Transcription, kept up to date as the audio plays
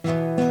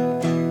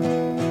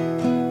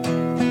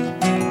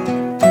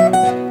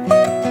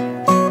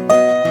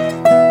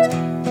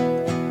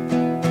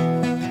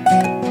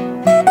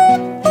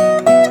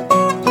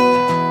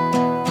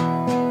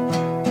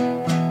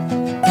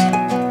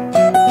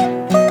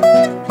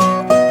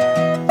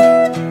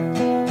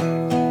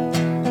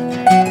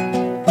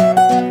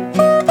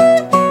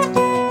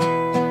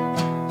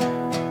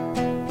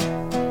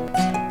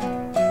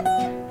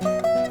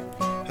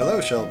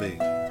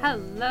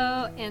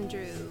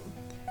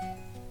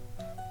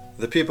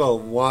The people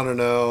want to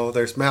know.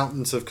 There's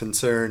mountains of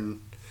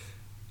concern.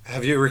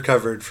 Have you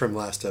recovered from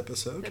last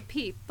episode? The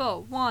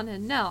people want to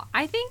know.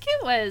 I think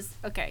it was...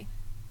 Okay.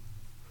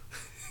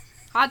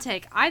 Hot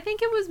take. I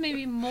think it was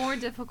maybe more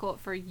difficult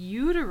for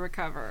you to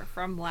recover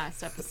from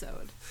last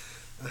episode.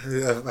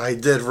 I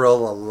did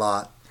roll a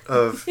lot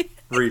of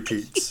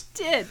repeats.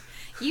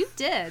 You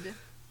did.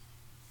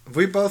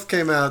 We both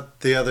came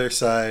out the other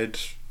side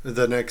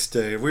the next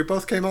day. We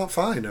both came out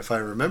fine, if I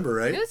remember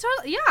right. It was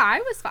totally... Yeah, I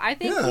was fine. I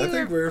think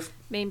we were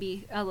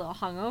maybe a little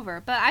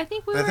hungover, but I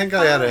think we were I think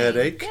fine. I had a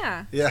headache.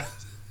 Yeah. Yeah.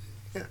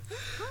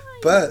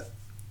 But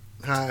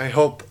I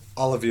hope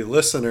all of you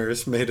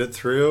listeners made it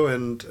through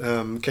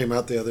and came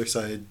out the other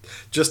side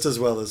just as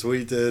well as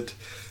we did.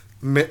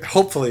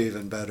 Hopefully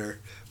even better.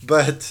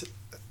 But...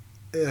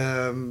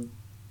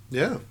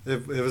 yeah,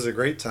 it was a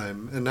great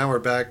time. And now we're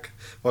back.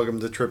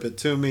 Welcome to Trip It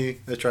To Me,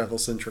 a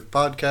travel-centric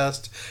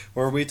podcast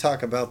where we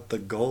talk about the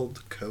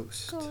Gold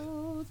Coast.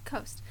 Gold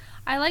Coast.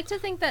 I like to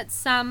think that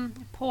some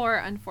poor,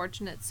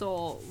 unfortunate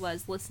soul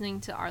was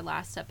listening to our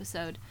last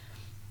episode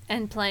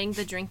and playing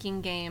the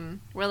drinking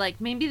game where,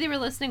 like, maybe they were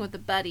listening with a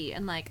buddy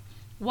and, like,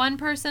 one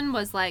person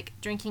was, like,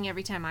 drinking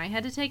every time I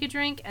had to take a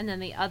drink and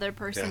then the other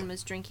person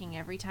was drinking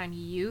every time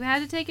you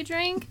had to take a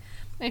drink.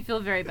 I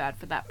feel very bad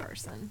for that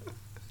person.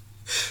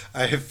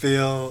 I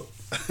feel...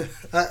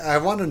 I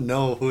want to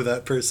know who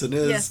that person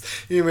is.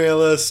 Yes. Email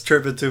us,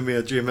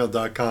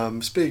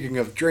 tripittome@gmail.com. Speaking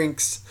of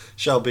drinks,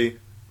 Shelby,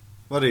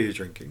 what are you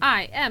drinking?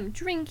 I am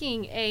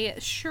drinking a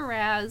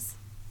Shiraz.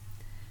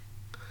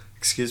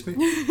 Excuse me?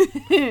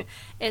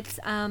 It's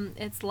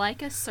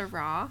like a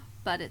Syrah,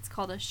 but it's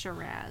called a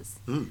Shiraz.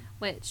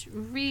 Which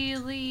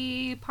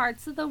really,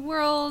 parts of the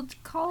world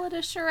call it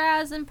a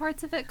Shiraz and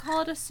parts of it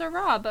call it a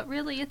Syrah, but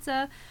really it's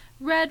a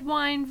red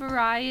wine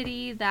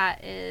variety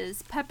that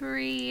is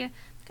peppery,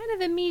 kind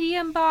of a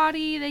medium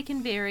body. They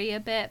can vary a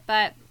bit,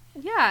 but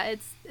yeah,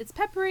 it's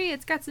peppery,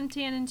 it's got some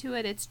tannin to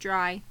it, it's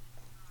dry.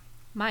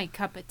 My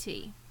cup of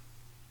tea.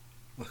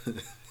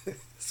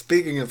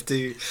 Speaking of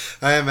tea,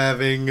 I am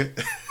having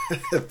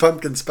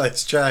pumpkin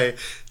spice chai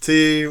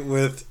tea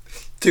with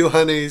 2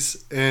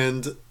 honeys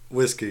and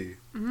whiskey.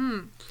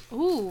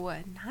 Ooh,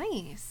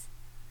 nice.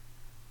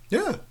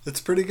 Yeah, it's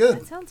pretty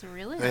good. That sounds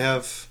really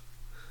nice.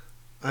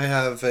 I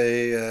have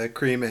a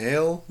cream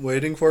ale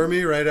waiting for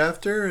me right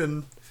after,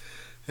 and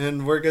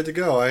we're good to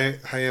go. I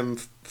am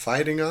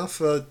fighting off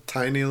a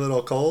tiny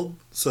little cold,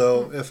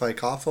 so if I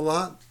cough a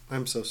lot,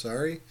 I'm so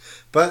sorry.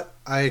 But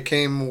I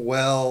came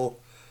not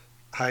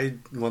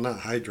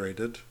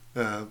hydrated,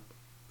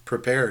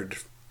 prepared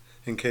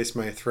in case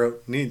my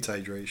throat needs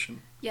hydration.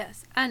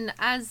 Yes, and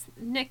as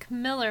Nick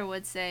Miller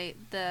would say,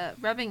 the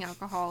rubbing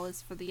alcohol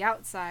is for the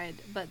outside,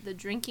 but the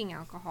drinking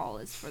alcohol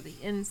is for the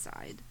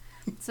inside.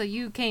 So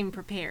you came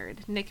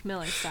prepared, Nick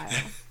Miller style.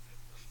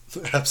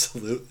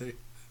 Absolutely.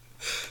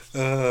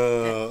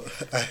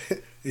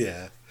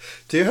 Yeah.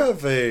 Do you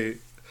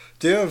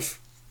have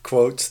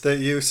quotes that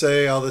you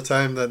say all the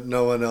time that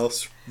no one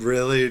else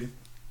really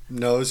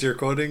knows you're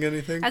quoting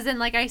anything? As in,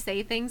 like, I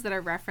say things that are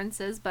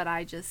references, but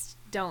I just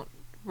don't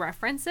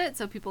reference it,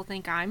 so people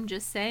think I'm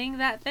just saying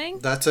that thing?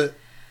 That's it.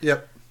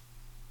 Yep.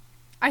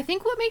 I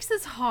think what makes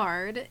this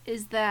hard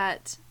is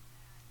that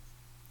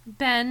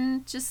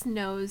Ben just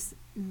knows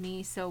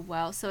me so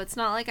well, so it's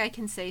not like I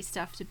can say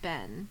stuff to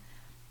Ben.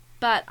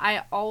 But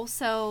I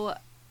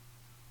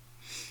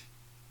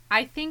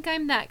think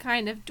I'm that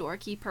kind of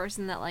dorky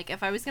person that, like,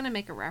 if I was going to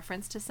make a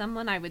reference to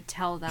someone, I would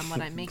tell them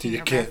what I'm making a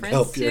reference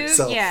help to.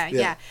 Yourself.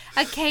 Yeah.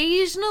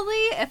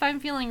 Occasionally, if I'm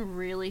feeling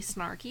really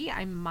snarky,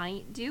 I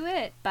might do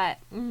it, but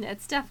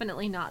it's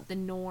definitely not the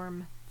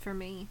norm for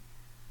me.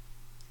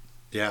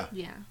 Yeah.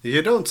 Yeah.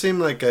 You don't seem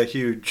like a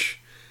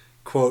huge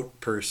quote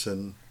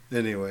person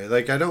anyway.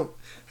 Like, I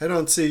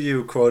don't see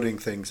you quoting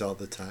things all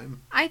the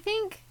time. I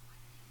think...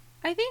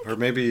 Or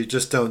maybe you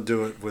just don't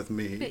do it with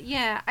me. But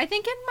yeah, I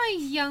think in my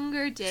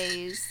younger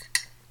days...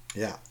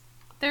 Yeah.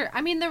 There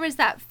was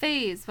that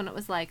phase when it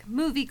was like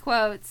movie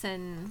quotes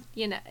and,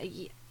 you know,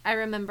 I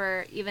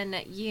remember even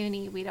at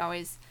uni, we'd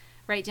always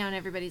write down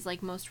everybody's,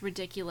 like, most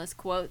ridiculous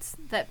quotes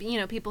that, you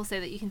know, people say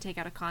that you can take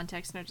out of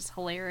context and are just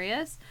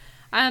hilarious.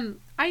 I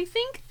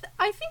think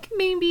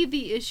maybe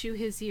the issue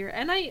is here,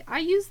 and I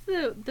use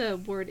the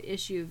word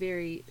issue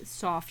very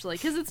softly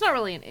because it's not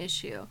really an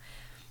issue.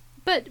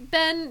 But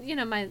Ben, you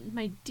know,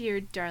 my dear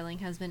darling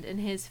husband and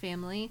his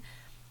family,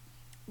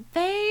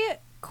 they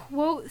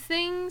quote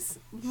things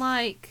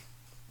like,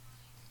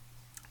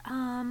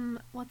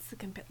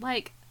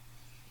 like,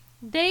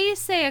 they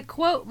say a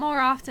quote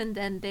more often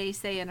than they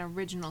say an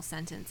original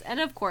sentence. And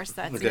of course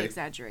that's an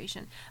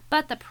exaggeration.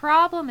 But the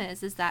problem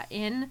is that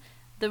in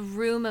the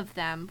room of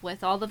them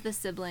with all of the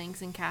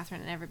siblings and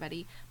Catherine and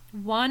everybody,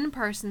 one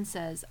person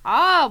says,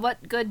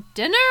 what good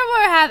dinner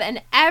we're having,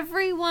 and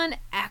everyone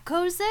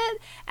echoes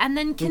it and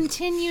then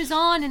continues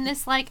on in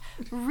this, like,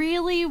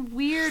 really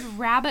weird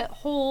rabbit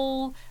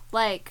hole,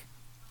 like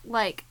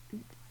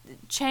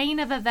chain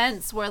of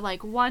events where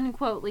like one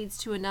quote leads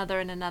to another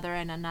and another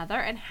and another,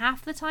 and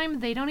half the time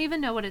they don't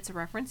even know what it's a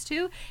reference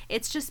to.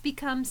 It's just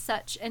become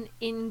such an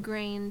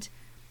ingrained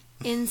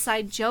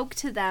inside joke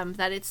to them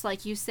that it's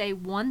like you say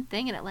one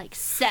thing and it like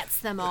sets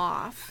them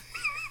off.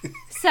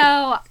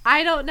 So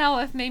I don't know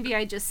if maybe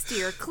I just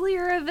steer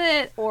clear of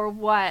it or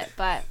what,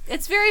 but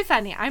it's very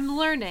funny. I'm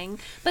learning.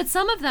 But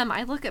some of them,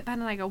 I look at Ben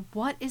and I go,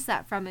 what is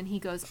that from? And he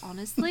goes,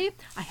 honestly,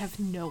 I have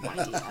no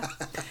idea.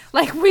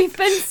 Like, we've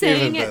been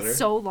saying it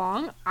so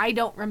long, I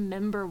don't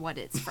remember what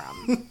it's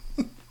from.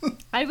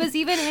 I was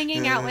even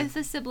hanging out with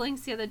the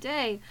siblings the other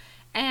day,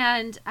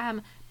 and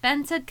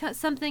Ben said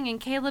something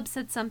and Caleb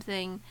said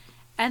something,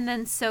 and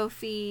then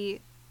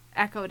Sophie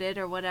echoed it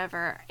or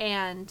whatever,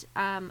 and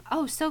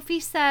Sophie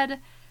said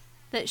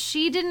that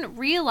she didn't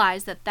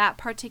realize that that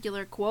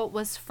particular quote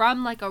was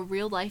from like a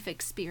real life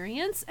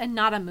experience and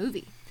not a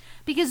movie,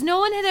 because no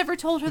one had ever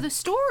told her the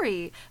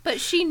story,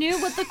 but she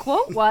knew what the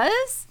quote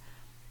was.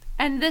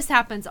 And this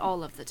happens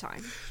all of the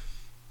time.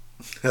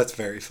 That's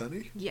very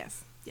funny.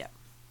 Yes. Yeah.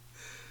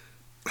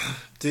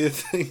 Do you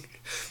think,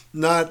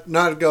 not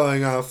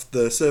going off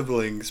the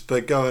siblings,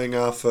 but going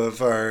off of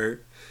our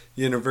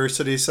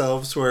university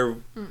selves, where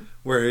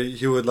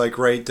you would like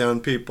write down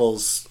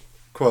people's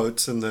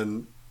quotes and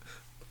then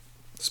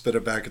spit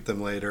it back at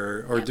them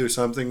later, or do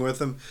something with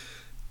them?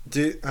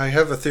 I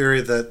have a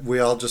theory that we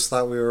all just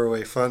thought we were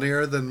way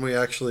funnier than we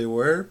actually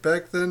were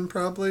back then,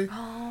 probably.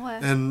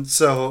 And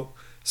so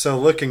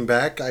looking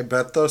back, I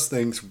bet those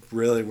things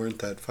really weren't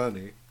that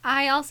funny.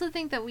 I also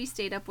think that we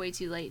stayed up way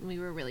too late and we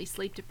were really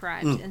sleep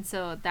deprived, and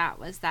so that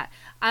was that.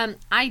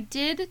 I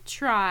did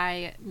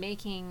try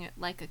making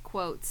like a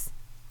quotes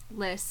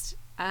list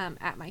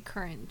at my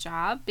current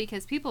job,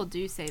 because people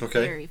do say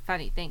very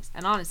funny things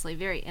and honestly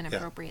very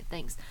inappropriate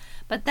things.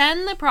 But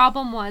then the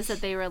problem was that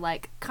they were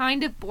like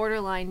kind of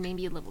borderline,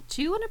 maybe a little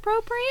too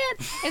inappropriate.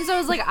 And so I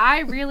was like,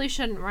 I really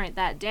shouldn't write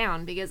that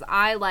down because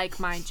I like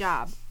my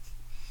job.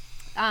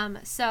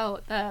 So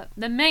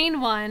the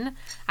main one,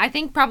 I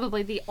think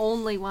probably the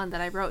only one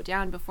that I wrote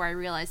down before I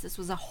realized this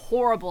was a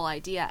horrible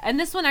idea, and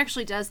this one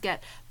actually does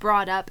get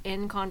brought up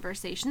in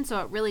conversation,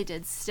 so it really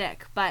did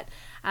stick, but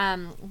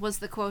was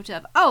the quote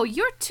of, "Oh,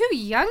 you're too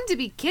young to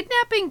be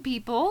kidnapping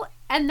people,"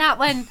 and that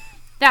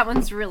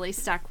one's really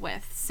stuck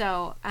with.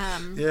 So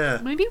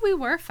maybe we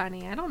were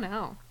funny. I don't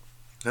know.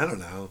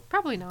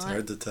 Probably not. It's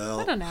hard to tell.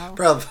 I don't know.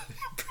 Probably.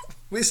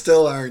 We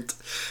still aren't.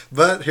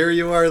 But here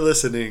you are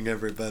listening,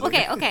 everybody.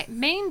 Okay.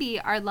 Maybe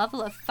our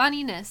level of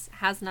funniness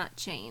has not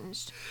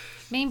changed.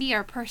 Maybe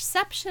our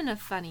perception of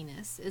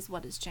funniness is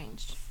what has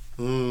changed.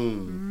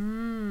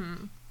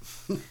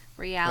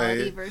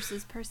 Reality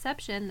versus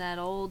perception. That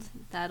old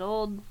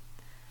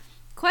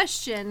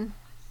question.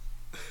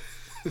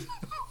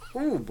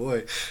 Oh,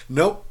 boy.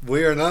 Nope,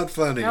 we are not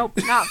funny. Nope,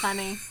 not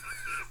funny.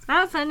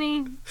 Not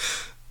funny.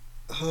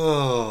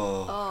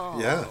 Oh.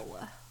 Yeah.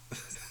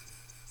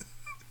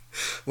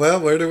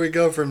 Well, where do we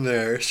go from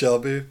there,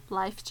 Shelby?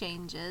 Life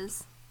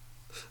changes.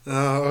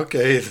 Oh,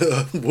 okay.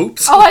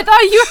 Whoops. Oh, I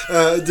thought you...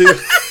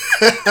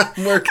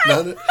 I'm working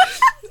on it.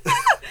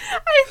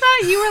 I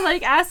thought you were,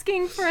 like,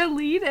 asking for a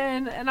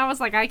lead-in, and I was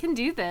like, I can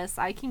do this.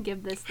 I can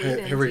give this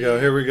lead-in. Here we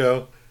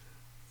go.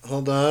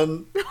 Hold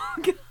on. Oh,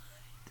 God.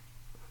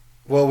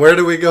 Well, where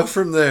do we go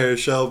from there,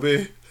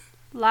 Shelby?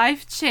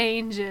 Life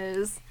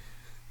changes.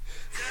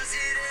 Does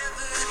it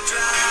ever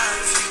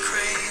drive you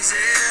crazy?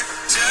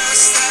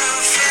 Just how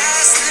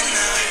fast the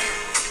night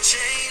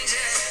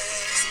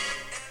changes.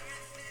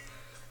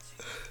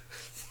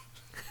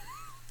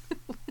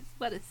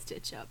 What a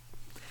stitch up.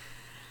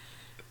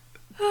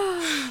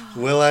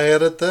 Will I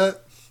edit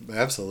that?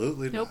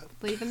 Absolutely Nope, not.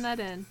 leaving that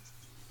in.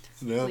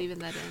 Nope. Leaving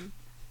that in.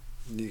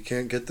 You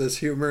can't get this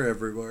humor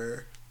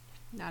everywhere.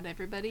 Not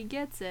everybody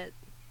gets it.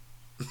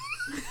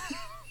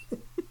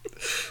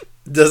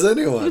 Does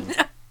anyone?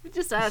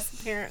 Just us,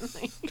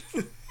 apparently.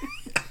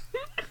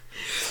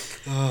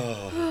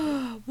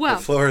 Oh, well,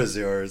 the floor is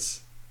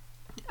yours.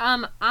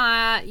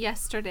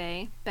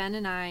 Yesterday, Ben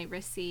and I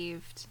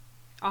received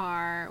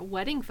our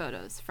wedding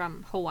photos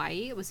from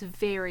Hawaii. It was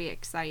very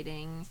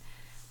exciting.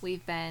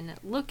 We've been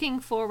looking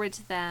forward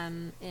to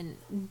them in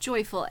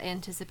joyful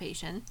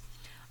anticipation.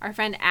 Our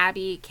friend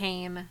Abby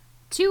came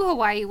to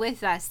Hawaii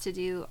with us to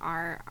do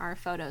our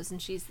photos,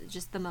 and she's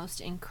just the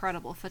most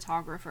incredible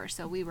photographer,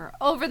 so we were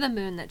over the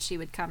moon that she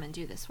would come and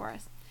do this for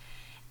us.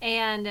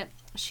 And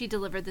she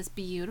delivered this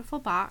beautiful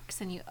box,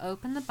 and you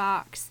open the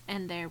box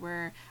and there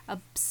were a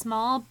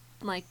small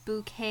like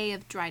bouquet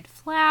of dried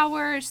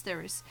flowers. There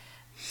was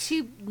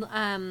 2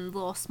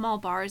 little small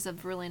bars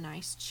of really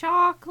nice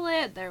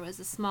chocolate. There was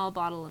a small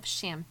bottle of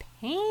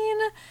champagne.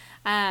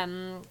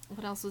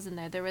 What else was in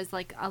there? There was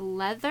like a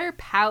leather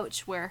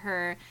pouch where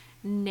her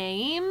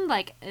name,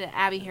 like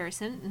Abby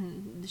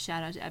Harrison,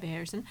 shout out to Abby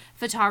Harrison,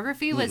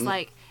 photography was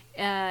like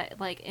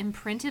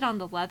imprinted on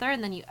the leather,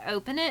 and then you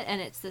open it and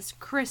it's this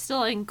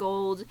crystal and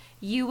gold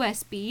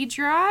USB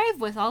drive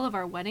with all of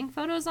our wedding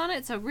photos on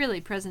it. So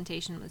really,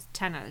 presentation was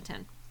 10 out of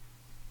 10.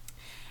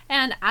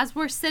 And as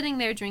we're sitting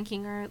there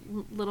drinking our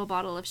little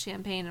bottle of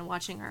champagne and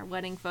watching our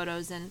wedding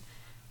photos and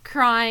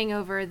crying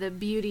over the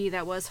beauty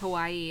that was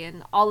Hawaii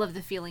and all of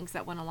the feelings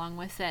that went along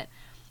with it,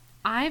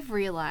 I've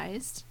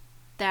realized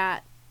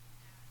that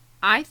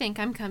I think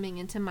I'm coming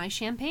into my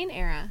champagne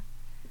era.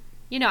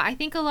 You know, I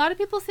think a lot of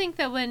people think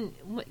that when,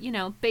 you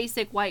know,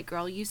 basic white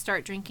girl, you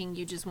start drinking,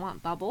 you just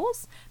want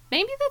bubbles.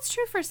 Maybe that's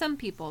true for some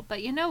people,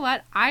 but you know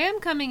what? I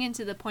am coming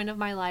into the point of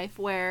my life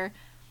where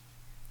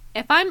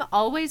if I'm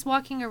always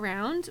walking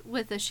around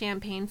with a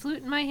champagne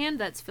flute in my hand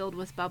that's filled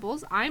with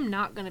bubbles, I'm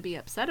not going to be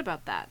upset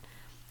about that.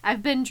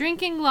 I've been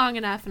drinking long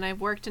enough and I've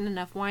worked in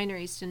enough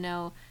wineries to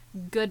know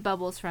good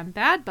bubbles from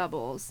bad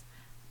bubbles.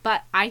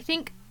 But I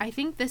think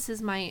this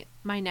is my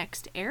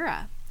next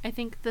era. I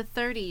think the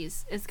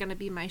 30s is going to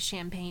be my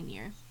champagne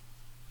year.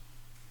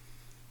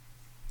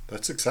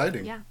 That's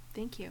exciting. Yeah,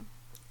 thank you.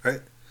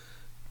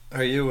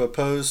 Are you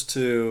opposed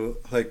to,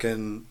 like,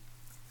 in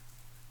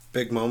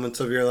big moments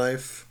of your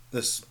life?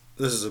 This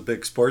is a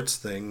big sports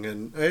thing,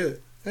 and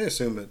I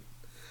assume it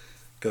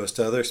goes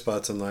to other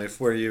spots in life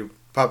where you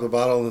pop a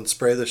bottle and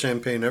spray the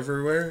champagne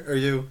everywhere. Are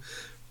you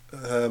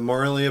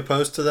morally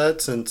opposed to that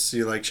since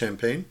you like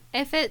champagne?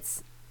 If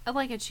it's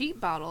like a cheap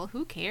bottle,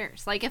 who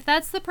cares? Like, if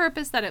that's the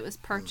purpose that it was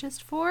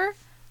purchased for,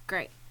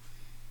 great.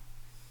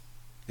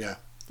 Yeah.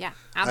 Yeah,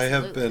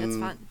 absolutely. It's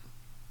fun.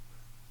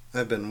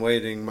 I've been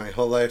waiting my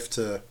whole life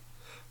to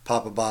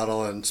pop a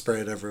bottle and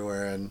spray it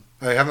everywhere, and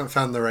I haven't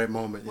found the right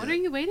moment yet. What are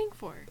you waiting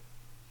for?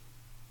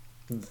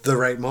 The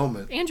right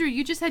moment. Andrew,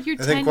 you just had your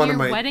I think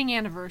 10-year wedding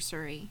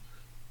anniversary.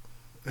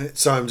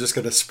 So I'm just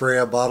going to spray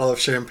a bottle of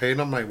champagne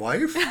on my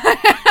wife?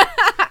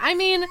 I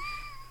mean,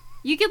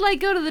 you could, like,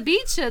 go to the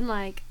beach and,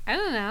 like, I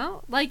don't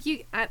know. Like,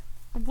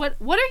 what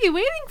are you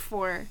waiting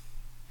for?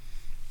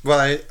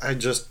 Well, I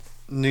just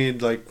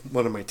need, like,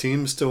 one of my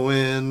teams to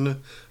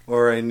win,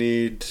 or I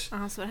need...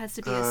 Oh, so it has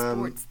to be a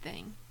sports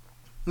thing.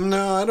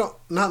 No, I don't.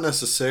 Not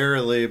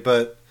necessarily,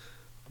 but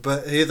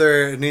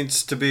either it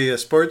needs to be a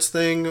sports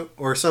thing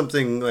or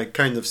something, like,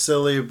 kind of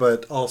silly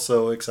but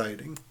also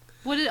exciting.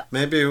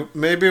 Maybe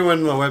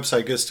when the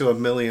website gets to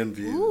 1 million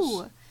views.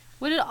 Ooh.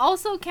 Would it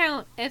also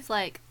count if,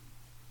 like,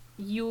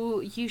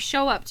 you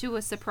show up to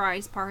a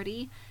surprise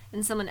party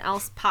and someone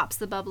else pops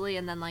the bubbly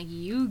and then, like,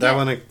 you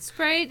get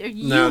sprayed, or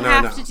you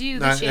have to do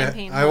the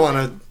champagne? I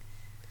want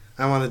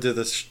to do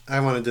this. I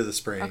want to do the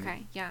spraying.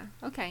 Okay. Yeah.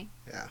 Okay.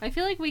 Yeah. I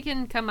feel like we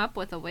can come up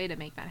with a way to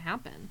make that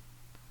happen.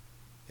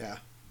 Yeah.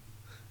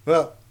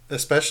 Well,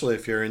 especially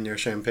if you're in your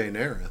champagne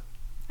era.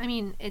 I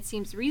mean, it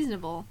seems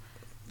reasonable.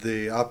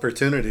 The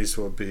opportunities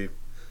will be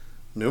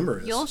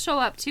numerous. You'll show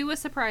up to a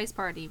surprise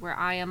party where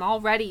I am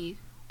already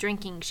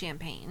drinking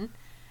champagne,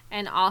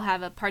 and I'll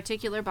have a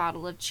particular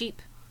bottle of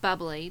cheap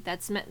bubbly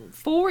that's meant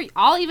for...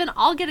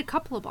 I'll get a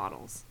couple of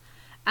bottles.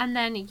 And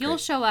then you'll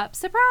show up,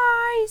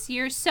 surprise!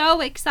 You're so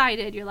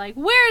excited. You're like,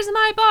 where's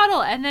my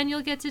bottle? And then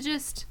you'll get to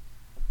just...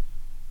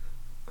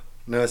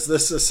 Now, is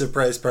this a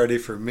surprise party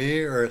for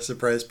me or a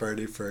surprise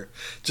party for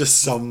just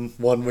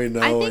someone we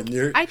know?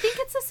 I think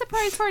it's a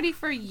surprise party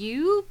for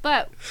you,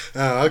 but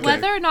okay.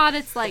 Whether or not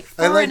it's like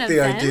for I like an the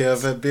event, idea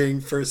of it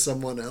being for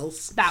someone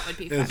else. That would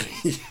be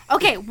funny.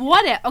 Okay,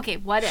 what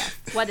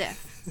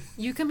if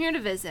you come here to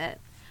visit?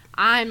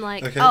 I'm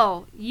like,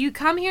 oh, you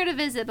come here to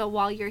visit, but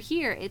while you're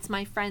here, it's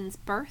my friend's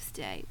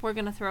birthday. We're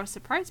going to throw a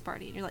surprise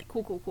party. And you're like,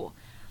 cool.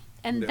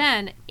 And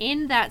then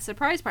in that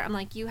surprise party, I'm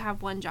like, you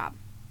have one job.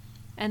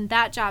 And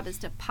that job is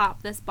to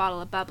pop this bottle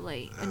of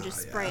bubbly and just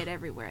spray it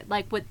everywhere.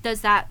 Like, what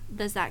does that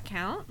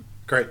count?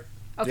 Great.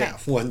 Okay. Yeah,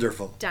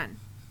 wonderful. Done.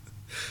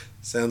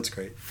 Sounds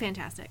great.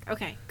 Fantastic.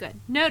 Okay, good.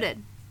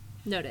 Noted.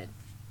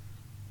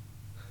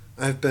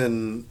 I've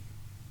been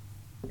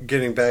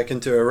getting back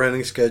into a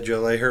running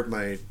schedule. I hurt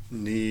my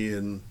knee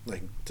in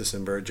like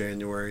December or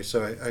January,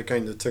 so I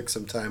kind of took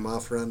some time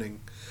off running.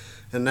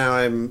 And now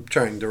I'm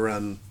trying to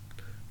run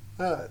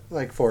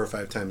like 4 or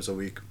 5 times a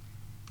week.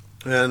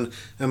 And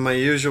my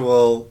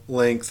usual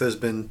length has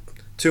been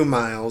 2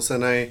 miles,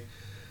 and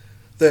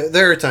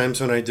there are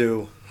times when I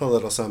do a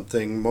little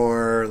something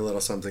more, a little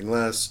something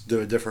less,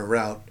 do a different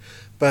route.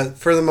 But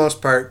for the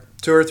most part,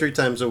 2 or 3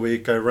 times a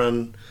week, I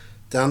run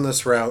down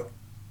this route.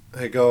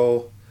 I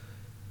go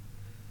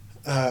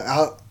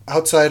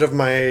outside of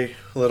my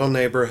little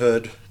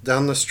neighborhood,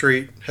 down the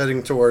street,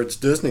 heading towards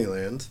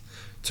Disneyland.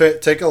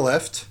 Take a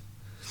left,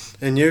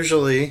 and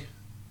usually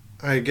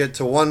I get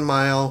to 1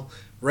 mile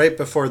right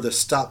before the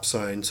stop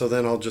sign, so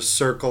then I'll just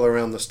circle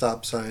around the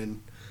stop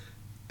sign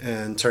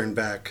and turn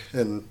back,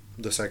 and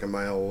the second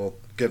mile will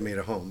get me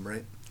to home,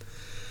 right?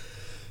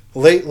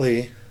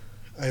 Lately,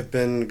 I've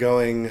been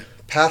going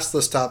past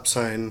the stop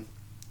sign,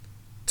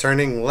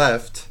 turning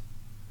left,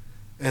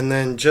 and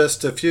then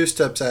just a few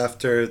steps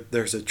after,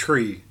 there's a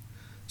tree.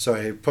 So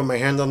I put my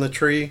hand on the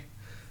tree,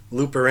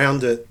 loop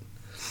around it,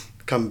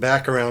 come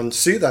back around,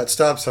 see that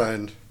stop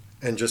sign,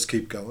 and just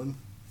keep going.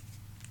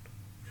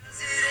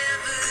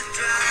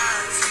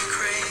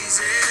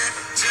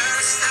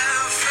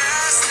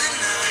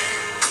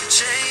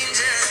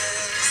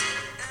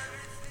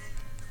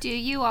 Do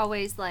you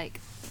always,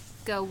 like,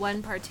 go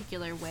one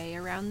particular way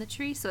around the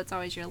tree, so it's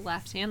always your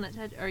left hand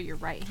or your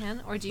right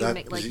hand, or do you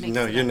make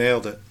no, you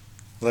nailed it.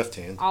 Left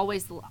hand.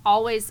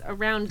 Always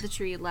around the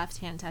tree, left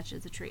hand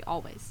touches the tree,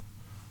 always.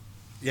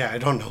 Yeah, I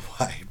don't know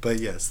why, but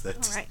yes,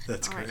 that's All right.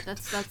 correct.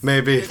 That's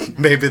maybe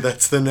good.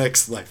 that's the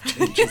next life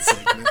changing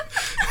segment.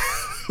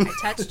 I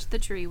touched the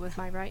tree with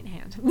my right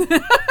hand.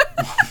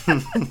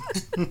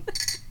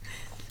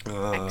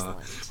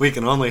 Excellent. We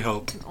can only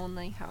hope. Can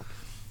only hope.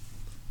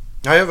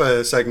 I have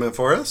a segment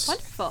for us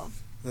Wonderful.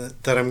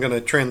 that I'm going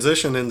to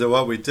transition into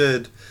what we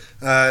did.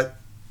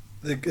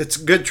 It's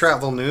good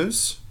travel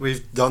news.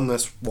 We've done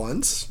this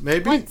once,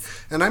 maybe,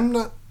 Once. and I'm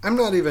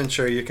not even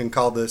sure you can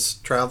call this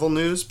travel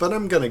news, but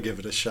I'm going to give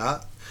it a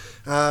shot.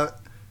 I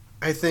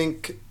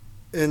think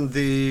in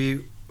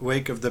the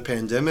wake of the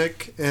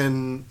pandemic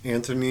and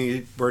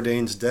Anthony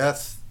Bourdain's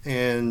death,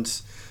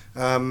 and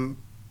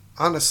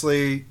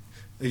honestly,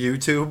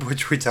 YouTube,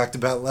 which we talked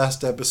about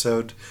last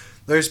episode,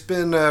 there's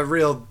been a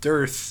real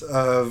dearth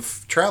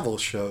of travel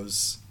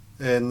shows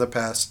in the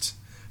past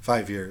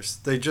 5 years.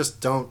 They just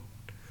don't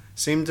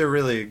seem to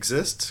really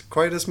exist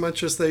quite as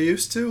much as they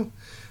used to.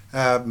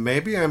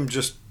 Maybe I'm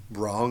just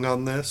wrong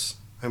on this.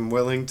 I'm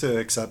willing to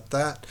accept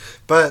that.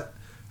 But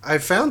I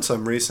found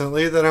some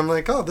recently that I'm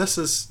like, oh, this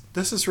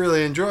is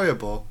really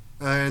enjoyable,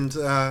 and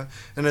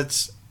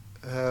it's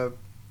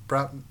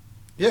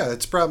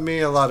it's brought me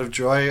a lot of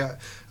joy.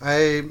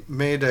 I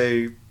made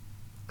a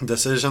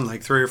decision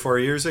like 3 or 4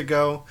 years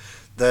ago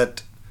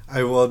that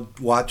I will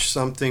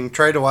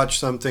try to watch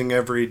something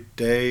every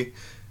day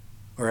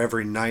or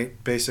every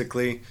night,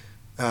 basically,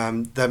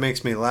 that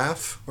makes me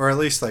laugh, or at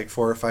least like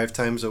 4 or 5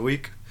 times a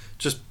week.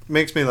 Just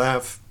makes me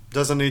laugh.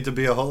 Doesn't need to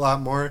be a whole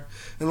lot more.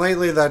 And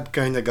lately that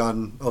kind of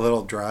gone a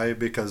little dry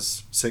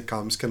because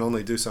sitcoms can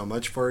only do so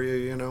much for you,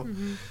 you know.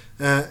 Mm-hmm.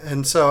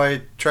 And so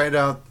I tried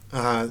out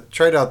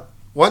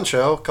one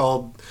show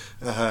called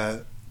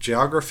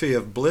Geography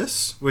of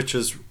Bliss, which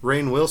is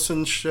Rainn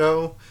Wilson's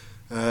show.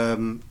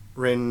 Rainn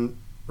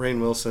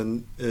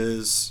Wilson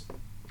is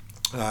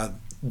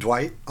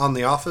Dwight on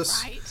The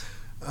Office.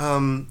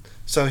 Right.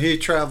 So he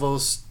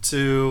travels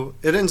to.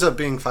 It ends up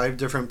being 5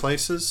 different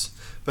places,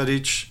 but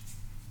each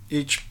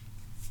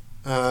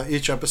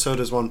episode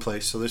is one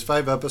place. So there's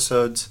 5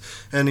 episodes,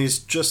 and he's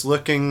just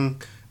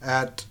looking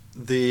at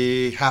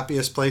the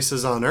happiest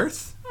places on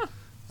Earth,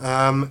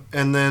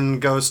 and then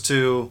goes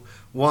to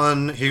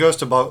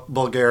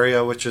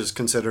Bulgaria, which is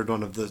considered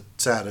one of the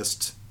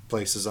saddest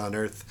places on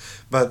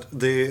Earth. But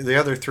the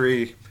other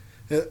 3,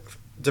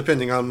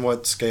 depending on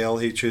what scale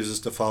he chooses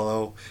to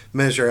follow,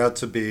 measure out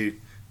to be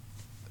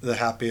the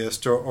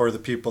happiest, or the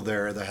people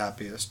there are the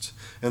happiest.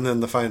 And then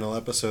the final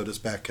episode is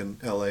back in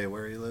LA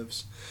where he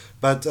lives.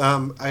 But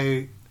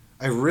I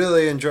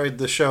really enjoyed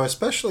the show,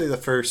 especially the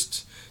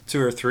first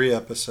 2 or 3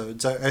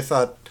 episodes. I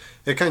thought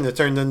it kind of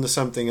turned into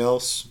something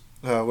else,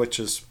 which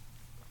is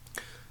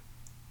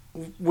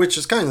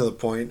kind of the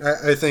point.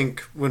 I think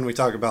when we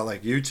talk about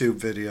like YouTube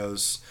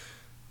videos,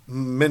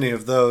 many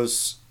of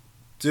those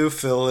do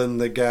fill in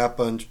the gap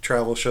on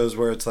travel shows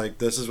where it's like,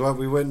 this is what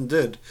we went and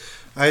did.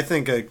 I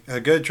think a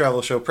good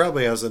travel show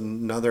probably has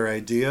another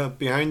idea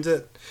behind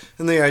it.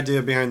 And the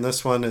idea behind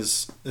this one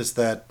is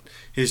that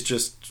he's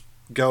just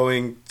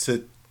going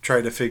to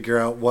try to figure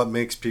out what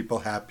makes people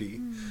happy.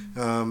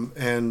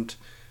 And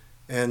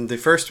the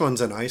first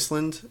one's in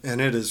Iceland, and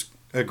it is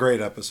a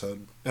great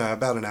episode,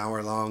 about an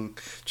hour long.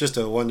 Just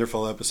a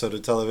wonderful episode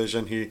of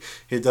television.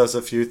 He does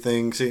a few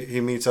things.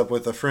 He meets up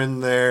with a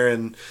friend there,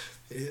 and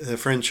the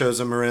friend shows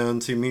him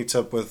around. He meets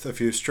up with a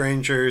few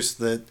strangers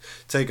that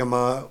take him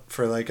out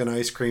for like an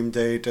ice cream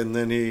date, and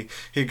then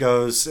he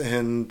goes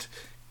and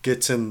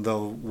gets in the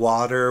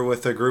water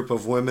with a group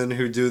of women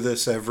who do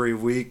this every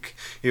week,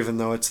 even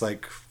though it's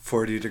like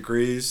 40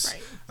 degrees.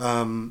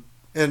 Right.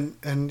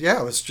 And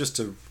yeah, it was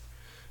just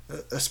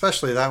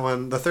especially that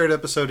one. The 3rd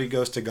episode he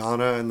goes to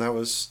Ghana, and that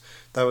was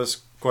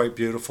quite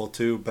beautiful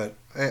too. But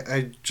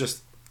I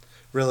just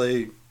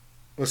really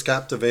was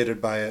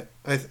captivated by it.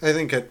 I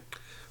think it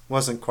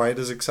wasn't quite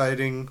as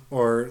exciting,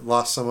 or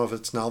lost some of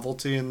its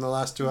novelty in the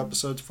last 2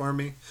 episodes for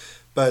me.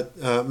 But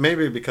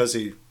maybe because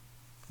he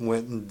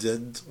went and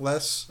did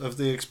less of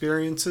the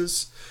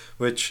experiences,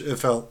 which it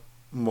felt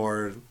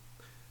more.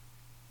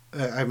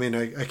 I mean,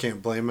 I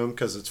can't blame him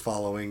because it's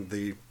following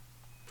the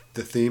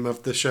theme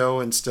of the show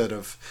instead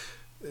of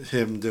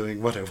him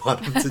doing what I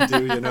want him to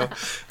do, you know.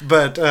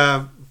 But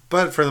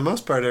for the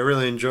most part, I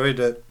really enjoyed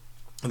it.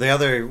 The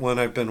other one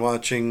I've been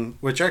watching,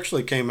 which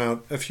actually came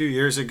out a few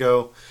years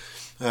ago,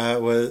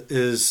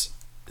 is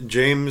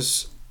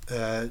James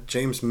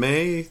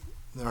May,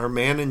 Our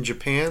Man in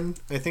Japan,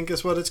 I think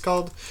is what it's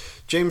called.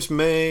 James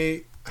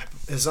May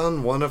is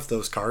on one of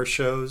those car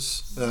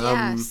shows.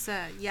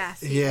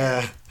 Yes.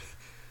 Yeah.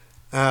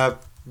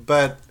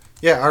 But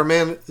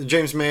yeah,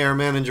 James May, Our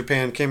Man in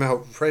Japan came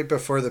out right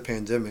before the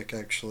pandemic,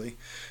 actually.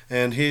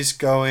 And he's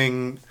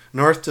going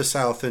north to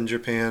south in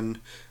Japan.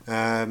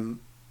 And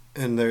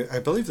I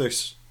believe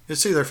it's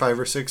either 5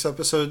 or 6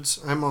 episodes.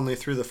 I'm only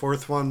through the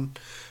 4th one.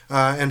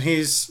 And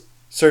he's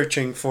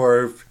searching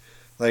for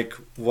like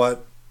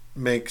what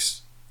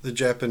makes the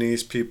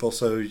Japanese people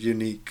so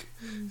unique.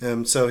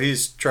 So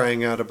he's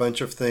trying out a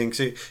bunch of things.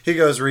 He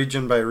goes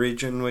region by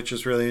region, which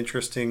is really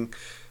interesting.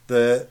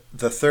 The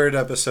third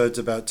episode's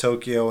about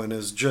Tokyo and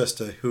is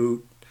just a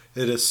hoot.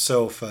 It is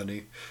so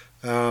funny.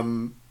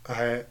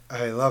 I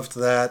loved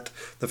that.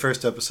 The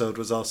first episode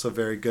was also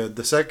very good.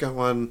 The second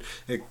one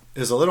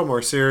is a little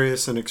more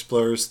serious and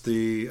explores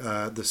the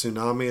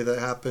tsunami that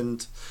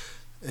happened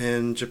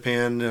in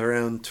Japan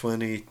around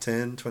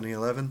 2010,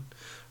 2011.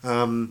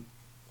 And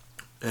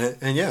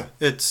yeah,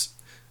 it's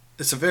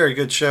a very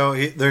good show.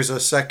 There's a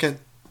second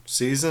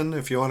season,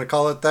 if you want to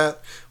call it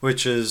that,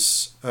 which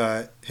is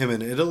him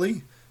in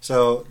Italy.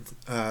 So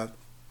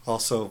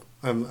also,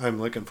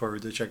 I'm looking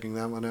forward to checking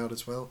that one out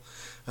as well.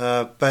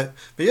 But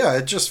yeah,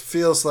 it just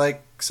feels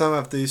like some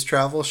of these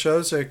travel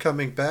shows are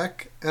coming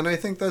back, and I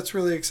think that's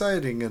really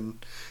exciting,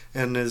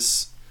 and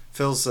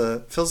fills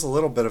a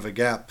little bit of a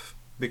gap,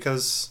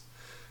 because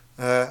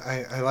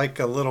I like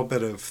a little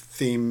bit of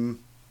theme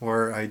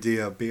or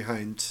idea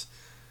behind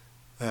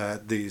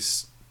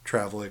these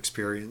travel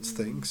experience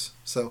things.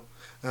 So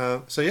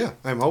yeah,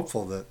 I'm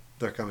hopeful that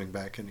they're coming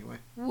back anyway.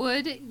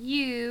 Would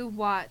you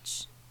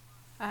watch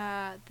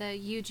the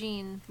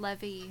Eugene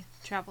Levy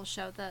travel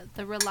show,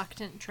 the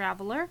Reluctant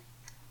Traveler?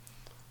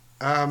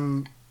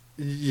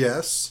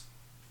 Yes.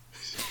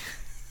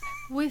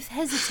 With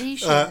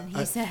hesitation,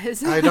 he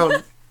says. I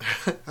don't.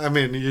 I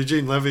mean,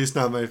 Eugene Levy's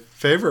not my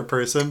favorite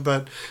person,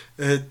 but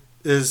it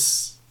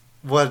is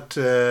what.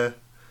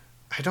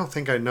 I don't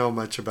think I know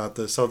much about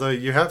this, although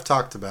you have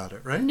talked about it,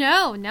 right?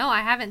 No,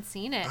 I haven't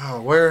seen it.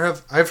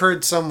 Oh, I've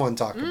heard someone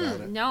talk about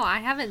it? No, I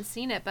haven't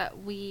seen it,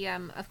 but we,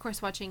 of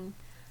course, watching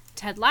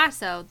Ted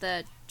Lasso,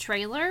 the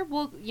trailer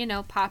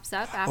pops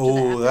up after the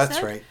episode. Oh,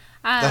 that's right.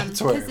 That's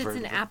what because I've it's heard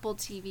an of it. Apple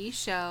TV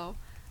show.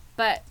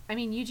 But I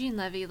mean, Eugene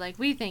Levy,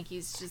 we think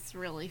he's just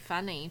really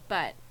funny.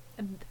 But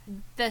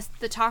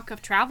the talk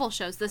of travel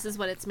shows, this is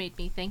what it's made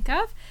me think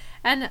of,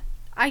 and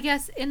I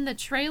guess in the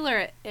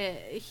trailer,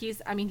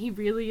 he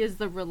really is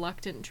the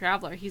reluctant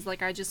traveler. He's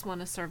like, I just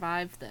want to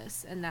survive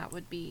this, and that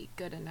would be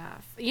good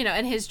enough.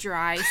 And his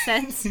dry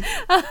sense,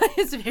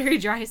 his very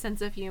dry sense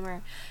of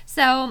humor.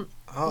 So.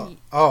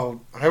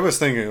 Oh, I was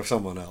thinking of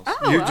someone else.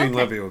 Oh, Eugene okay.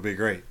 Levy would be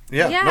great.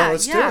 Yeah, no,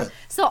 let's do it.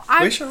 So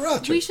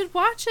we should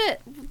watch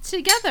it.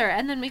 Together,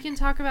 and then we can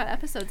talk about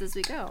episodes as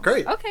we go.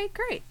 Great. Okay,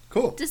 great.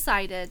 Cool.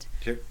 Decided.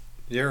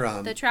 You're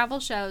on. The travel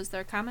shows,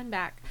 they're coming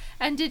back.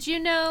 And did you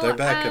know... They're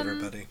back,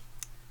 everybody.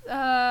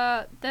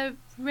 The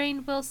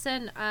Rainn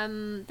Wilson,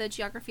 The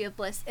Geography of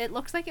Bliss, it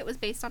looks like it was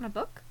based on a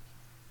book.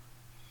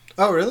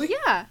 Oh, really?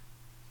 Yeah.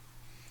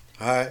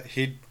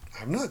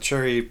 I'm not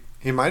sure he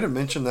might have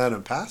mentioned that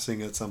in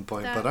passing at some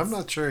point, but I'm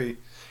not sure he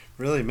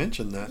really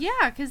mentioned that.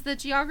 Yeah, because The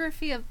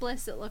Geography of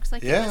Bliss, it looks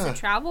like it was a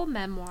travel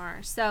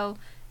memoir. So,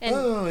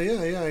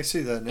 yeah, I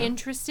see that now.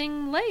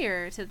 Interesting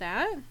layer to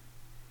that.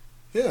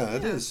 Yeah,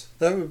 it is.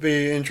 That would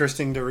be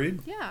interesting to read.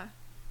 Yeah.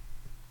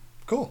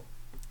 Cool.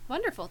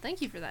 Wonderful.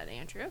 Thank you for that,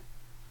 Andrew.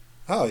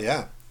 Oh,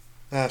 yeah.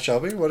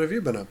 Shelby, what have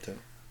you been up to?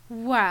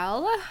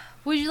 Well,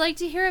 would you like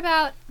to hear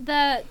about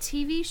the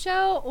TV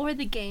show or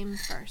the game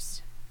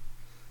first?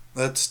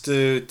 Let's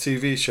do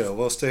TV show.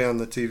 We'll stay on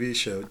the TV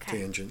show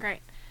tangent.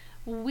 Great.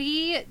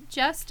 We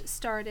just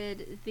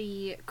started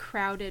The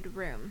Crowded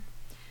Room,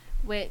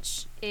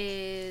 which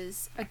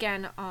is,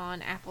 again,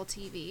 on Apple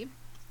TV.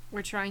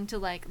 We're trying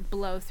to,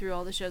 blow through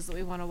all the shows that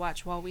we want to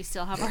watch while we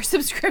still have our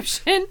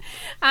subscription.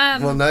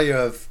 Well, now you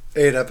have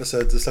 8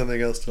 episodes of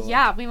something else to watch.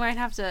 Yeah, we might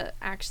have to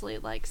actually,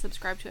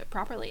 subscribe to it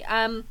properly.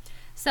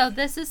 So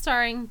this is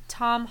starring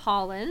Tom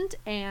Holland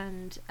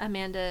and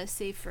Amanda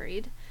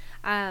Seyfried.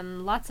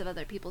 Lots of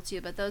other people,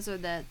 too, but those are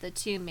the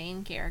 2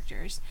 main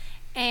characters.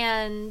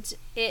 And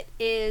it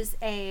is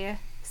a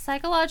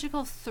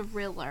psychological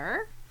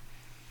thriller.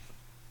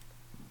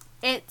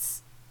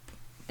 It's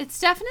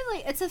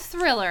definitely, it's a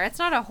thriller. It's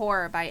not a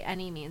horror by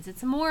any means.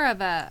 It's more of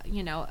a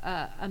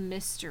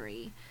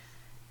mystery.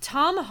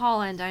 Tom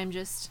Holland, I'm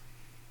just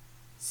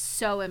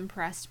so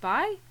impressed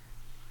by.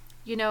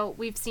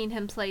 We've seen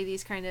him play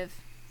these kind of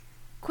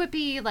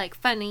quippy,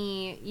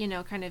 funny,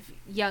 kind of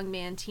young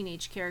man,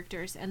 teenage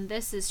characters, and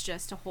this is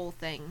just a whole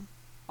thing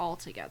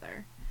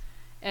altogether.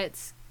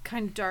 It's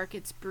kind of dark,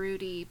 it's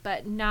broody,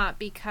 but not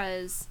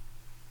because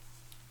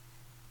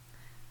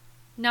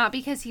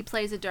he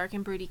plays a dark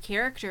and broody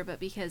character, but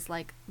because,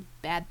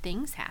 bad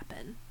things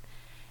happen.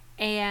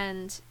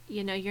 And,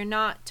 you're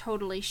not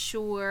totally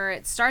sure.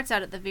 It starts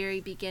out at the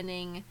very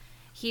beginning.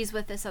 He's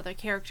with this other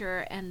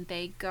character, and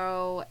they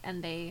go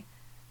and they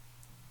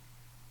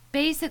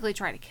basically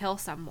try to kill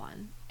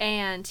someone.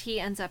 And he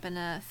ends up in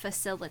a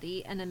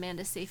facility, and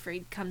Amanda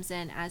Seyfried comes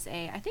in as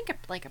a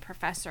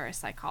professor, a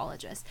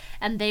psychologist,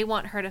 and they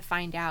want her to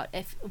find out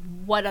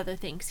what other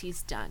things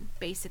he's done,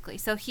 basically.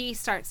 So he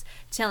starts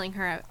telling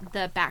her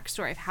the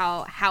backstory of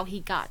how he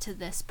got to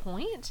this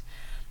point,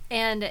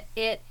 and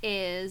it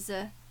is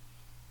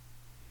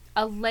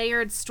a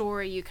layered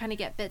story. You kind of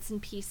get bits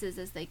and pieces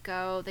as they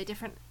go. They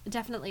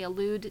definitely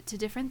allude to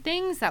different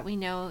things that we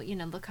know,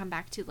 they'll come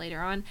back to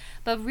later on.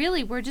 But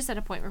really, we're just at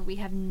a point where we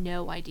have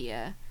no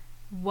idea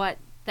what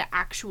the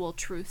actual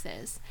truth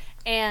is.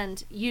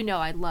 And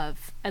I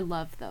love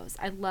those.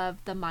 I love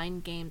the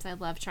mind games. I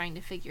love trying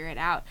to figure it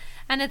out.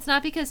 And it's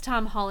not because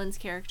Tom Holland's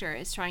character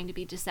is trying to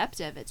be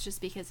deceptive. It's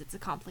just because it's a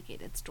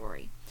complicated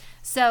story.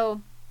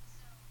 So,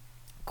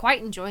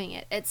 quite enjoying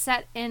it. It's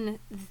set in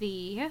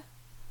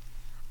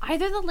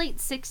either the late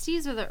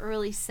 60s or the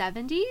early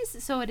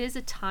 70s. So it is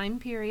a time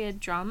period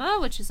drama,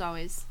 which is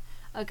always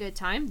a good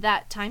time.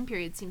 That time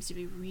period seems to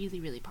be really,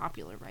 really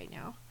popular right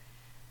now.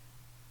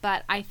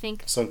 But I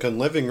think Sunken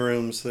living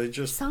rooms, they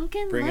just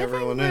sunken bring living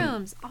everyone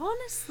rooms.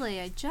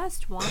 Honestly, I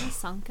just want a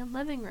sunken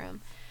living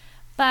room.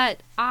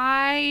 But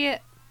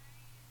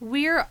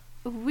we're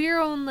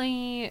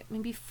only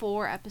maybe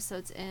 4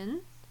 episodes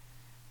in.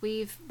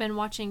 We've been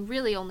watching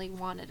really only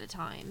one at a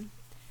time.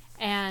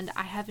 And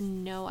I have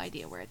no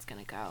idea where it's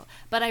going to go.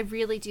 But I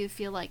really do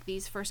feel like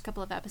these first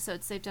couple of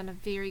episodes, they've done a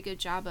very good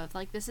job of,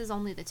 like, this is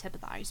only the tip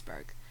of the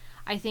iceberg.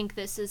 I think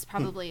this is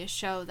probably a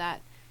show that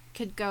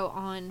could go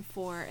on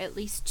for at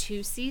least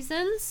 2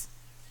 seasons.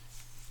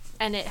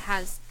 And it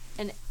has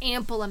an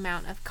ample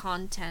amount of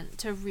content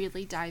to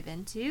really dive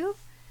into.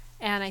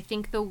 And I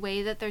think the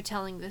way that they're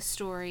telling this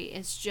story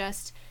is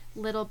just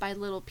little by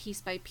little,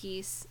 piece by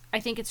piece. I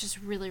think it's just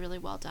really, really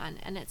well done,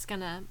 and it's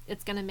gonna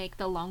make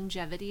the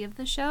longevity of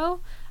the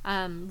show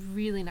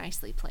really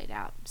nicely played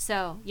out.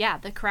 So yeah,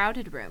 The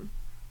Crowded Room.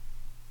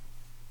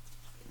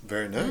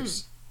 Very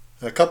nice.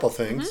 A couple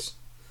things.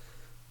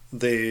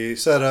 The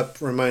setup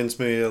reminds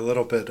me a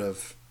little bit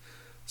of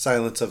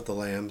Silence of the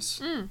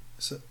Lambs.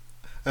 So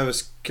I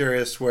was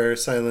curious where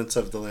Silence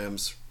of the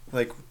Lambs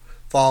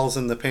falls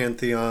in the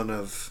pantheon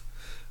of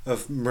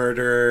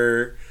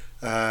murder,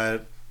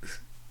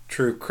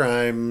 true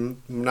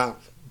crime,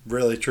 not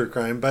really true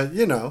crime, but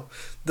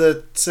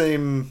the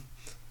same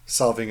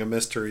solving a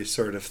mystery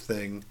sort of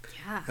thing.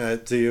 Yeah.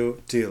 Do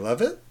you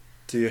love it?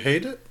 Do you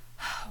hate it?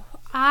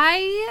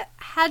 I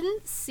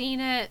hadn't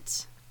seen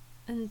it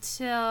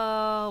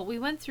until we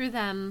went through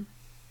them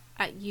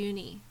at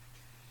uni.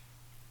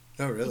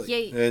 Oh,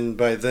 really? Yeah. And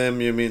by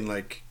them you mean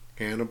like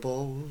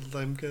Hannibal,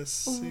 I'm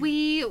guessing?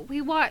 We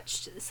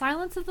watched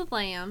Silence of the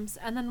Lambs,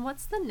 and then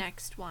what's the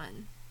next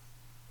one?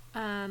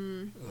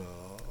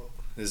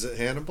 Is it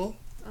Hannibal?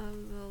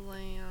 Of the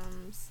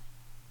Lambs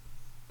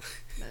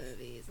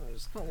movies. I'm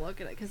just gonna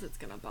look at it because it's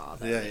gonna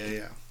bother me.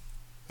 Yeah.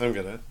 I'm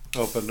gonna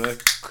open a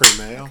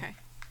cream ale. Okay.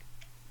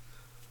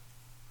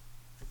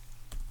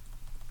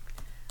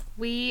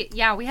 We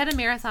had a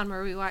marathon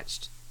where we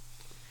watched.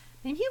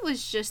 Maybe it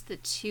was just the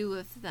 2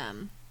 of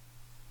them.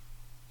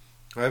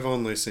 I've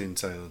only seen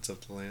Silence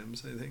of the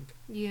Lambs, I think.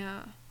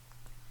 Yeah.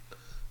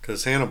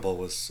 Because Hannibal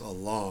was a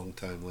long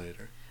time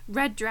later.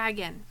 Red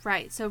Dragon,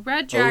 right. So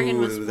Red Dragon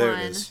was there it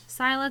one. is.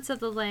 Silence of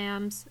the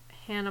Lambs,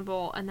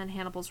 Hannibal, and then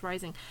Hannibal's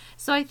Rising.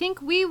 So I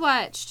think we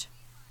watched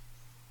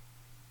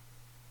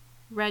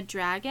Red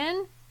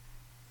Dragon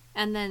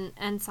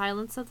and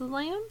Silence of the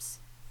Lambs.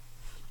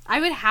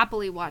 I would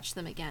happily watch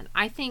them again.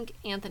 I think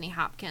Anthony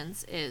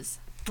Hopkins is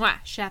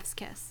chef's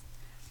kiss.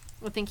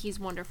 I think he's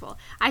wonderful.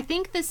 I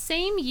think the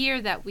same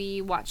year that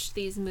we watched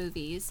these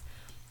movies,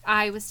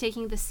 I was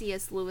taking the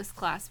C.S. Lewis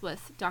class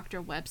with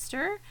Dr.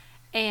 Webster,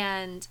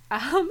 and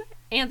Sir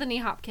Anthony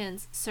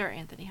Hopkins,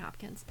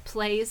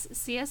 plays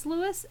C.S.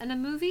 Lewis in a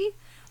movie,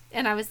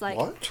 and I was like,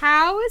 what?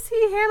 How is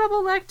he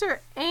Hannibal Lecter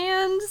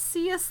and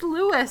C.S.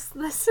 Lewis?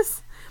 This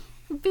is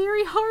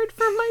very hard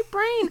for my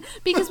brain,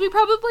 because we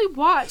probably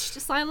watched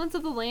Silence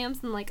of the Lambs,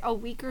 and like a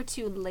week or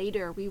 2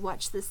 later we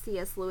watched the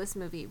C.S. Lewis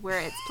movie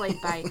where it's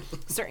played by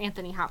Sir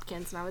Anthony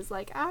Hopkins, and I was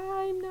like,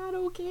 I'm not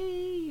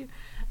okay.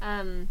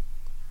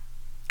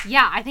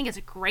 Yeah, I think it's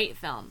a great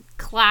film.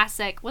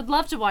 Classic. Would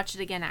love to watch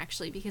it again,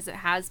 actually, because it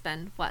has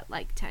been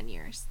 10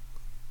 years.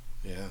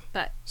 Yeah.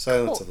 But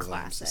Silence cult of the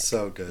Lambs classic. is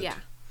so good. Yeah.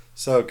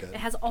 So good. It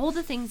has all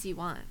the things you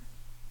want.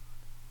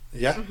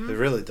 Yeah, it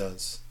really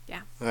does.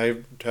 Yeah. I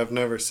have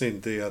never seen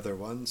the other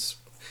ones.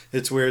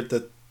 It's weird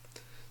that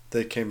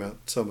they came out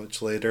so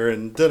much later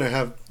and didn't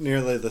have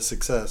nearly the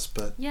success,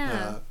 but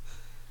Yeah.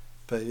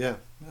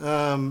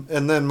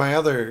 And then my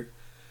other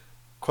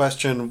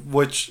question,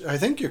 which I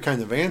think you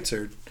kind of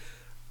answered,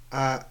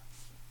 I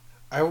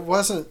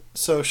wasn't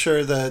so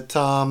sure that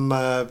Tom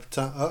I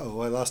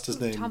lost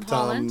his name. Tom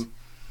Holland.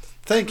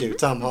 Thank you,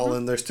 Tom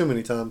Holland. There's too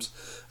many Toms.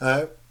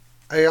 I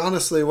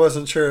honestly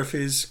wasn't sure if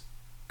he's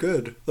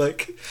good.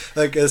 Like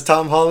is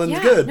Tom Holland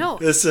good? No,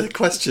 it's a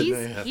question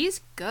I have. He's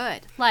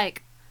good.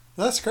 Like,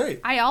 that's great.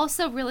 I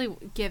also really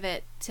give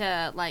it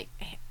to like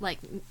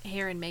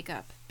hair and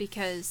makeup,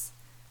 because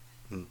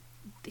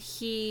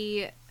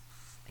he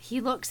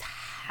looks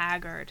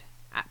haggard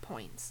at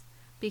points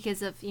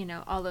because of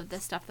all of the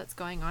stuff that's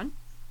going on.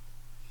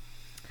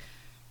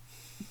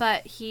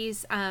 But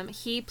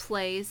he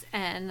plays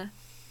an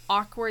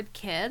awkward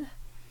kid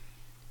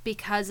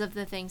because of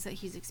the things that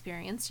he's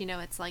experienced.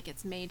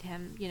 It's made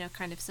him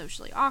kind of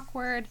socially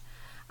awkward,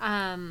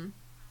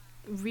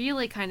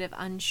 really kind of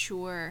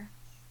unsure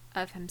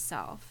of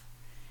himself.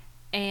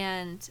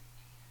 And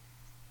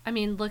I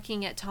mean,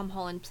 looking at Tom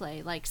Holland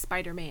play like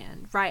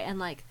Spider-Man, right, and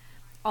like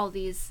all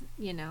these,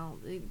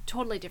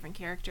 totally different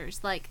characters.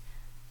 Like,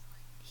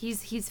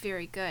 he's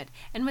very good.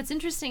 And what's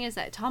interesting is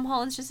that Tom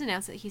Holland's just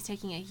announced that he's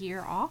taking a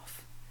year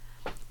off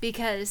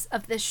because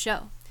of this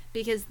show.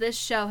 Because this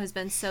show has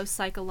been so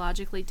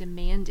psychologically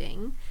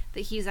demanding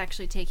that he's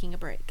actually taking a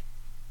break.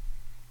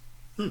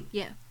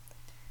 Yeah.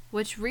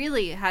 Which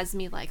really has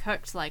me, like,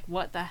 hooked. Like,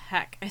 what the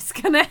heck is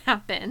gonna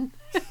happen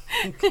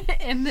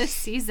in this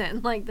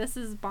season? Like, this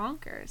is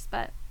bonkers.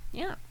 But,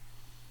 yeah.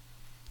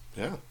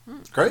 Yeah.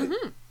 Great.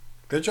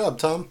 Good job,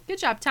 Tom. Good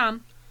job,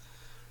 Tom.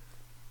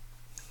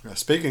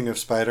 Speaking of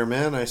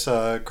Spider-Man, I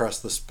saw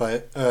Spider-Man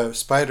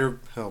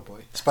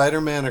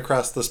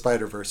Across the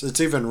Spider-Verse. It's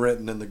even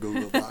written in the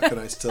Google Doc, and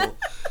I still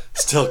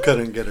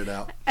couldn't get it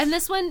out. And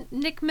this one,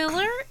 Nick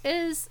Miller,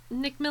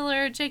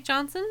 Jake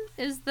Johnson,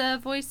 is the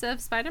voice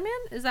of Spider-Man?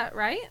 Is that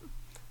right?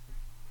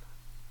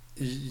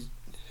 You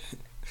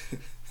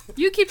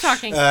keep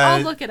talking.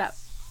 I'll look it up.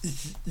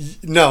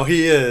 No,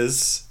 he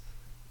is.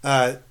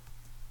 But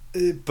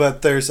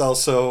there's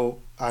also,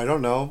 I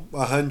don't know,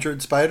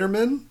 100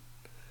 Spider-Men?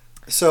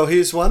 So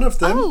he's one of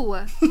them.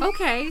 Oh,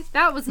 okay.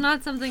 That was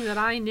not something that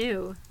I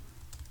knew.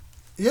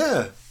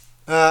 Yeah.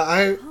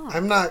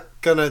 I'm not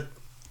gonna...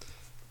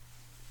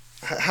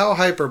 How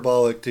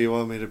hyperbolic do you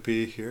want me to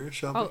be here,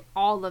 Shelby? Oh,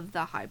 all of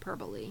the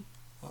hyperbole.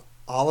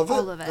 All of it?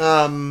 All of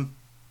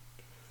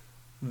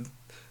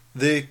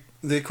it.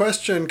 The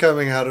question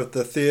coming out of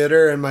the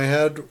theater in my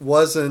head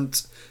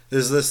wasn't,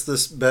 is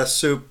this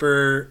best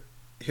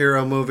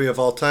superhero movie of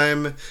all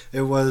time?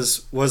 It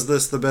was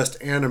this the best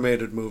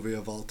animated movie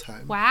of all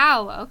time?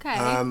 Wow, okay.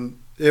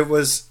 It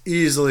was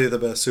easily the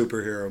best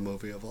superhero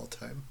movie of all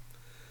time.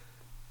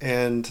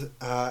 And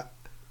I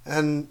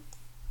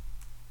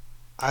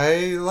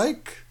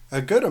like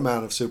a good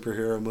amount of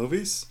superhero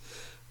movies,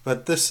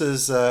 but this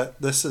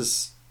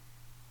is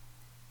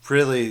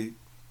really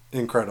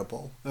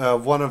incredible.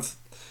 One of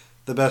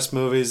the best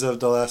movies of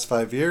the last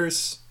 5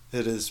 years.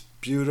 It is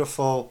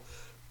beautiful.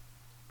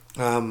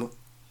 So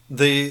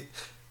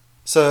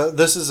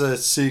this is a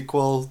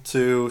sequel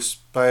to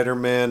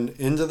Spider-Man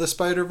Into the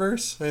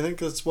Spider-Verse. I think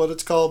that's what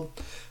it's called.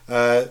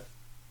 They're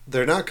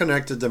not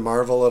connected to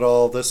Marvel at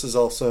all. This is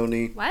all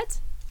Sony. What?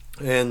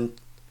 And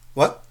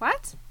what?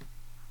 What?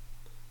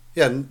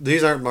 Yeah,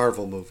 these aren't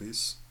Marvel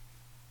movies.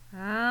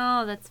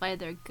 Oh, that's why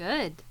they're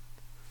good.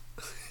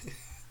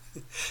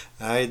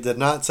 I did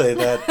not say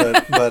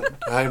that, but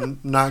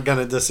I'm not going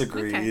to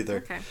disagree either.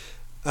 Okay.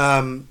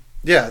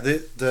 Yeah,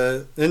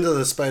 the Into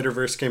the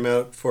Spider-Verse came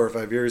out 4 or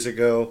 5 years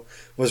ago.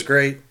 Was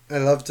great. I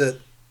loved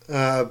it.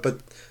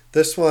 But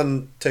this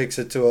one takes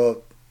it to a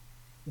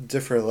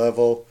different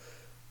level.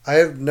 I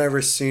have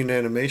never seen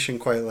animation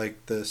quite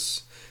like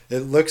this. It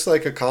looks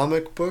like a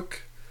comic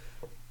book,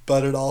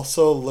 but it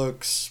also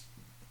looks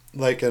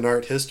like an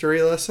art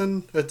history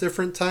lesson at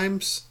different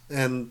times.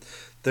 And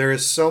there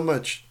is so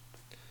much...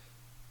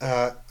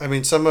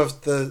 some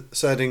of the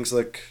settings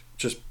look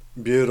just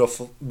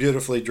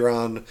beautifully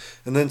drawn,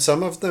 and then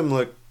some of them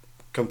look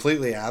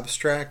completely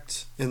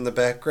abstract in the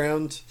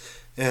background,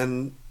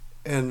 and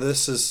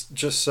this is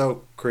just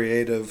so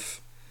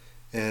creative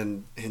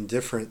and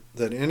different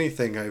than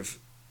anything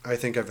I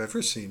think I've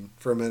ever seen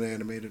from an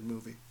animated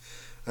movie.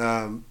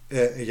 I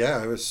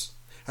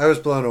was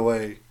blown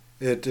away.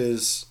 It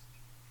is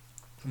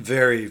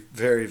very,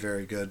 very,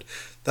 very good.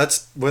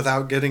 That's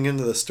without getting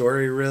into the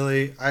story,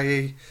 really.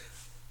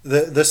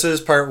 This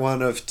is part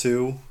 1 of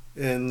 2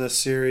 in this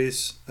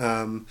series,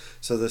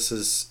 so this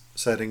is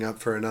setting up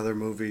for another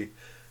movie.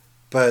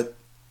 But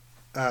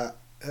that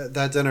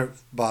didn't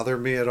bother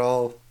me at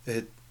all.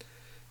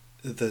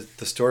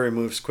 The story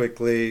moves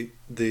quickly.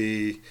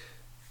 The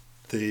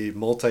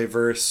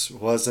multiverse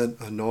wasn't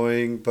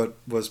annoying, but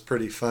was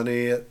pretty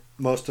funny at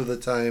most of the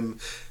time,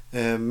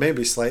 and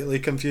maybe slightly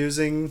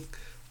confusing.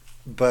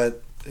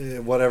 But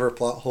whatever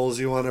plot holes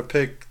you want to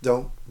pick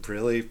don't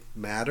really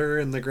matter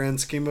in the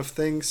grand scheme of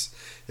things.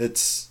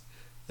 It's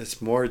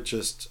more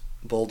just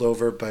bowled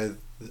over by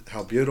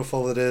how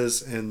beautiful it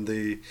is and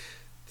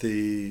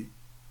the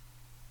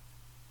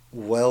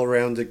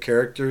well-rounded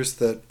characters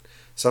that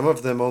some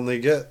of them only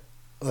get.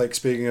 Like,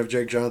 speaking of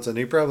Jake Johnson,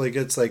 he probably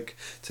gets like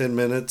 10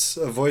 minutes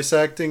of voice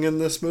acting in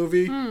this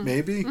movie,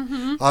 maybe.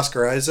 Mm-hmm.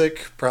 Oscar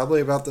Isaac,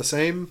 probably about the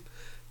same.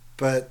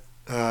 But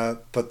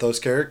those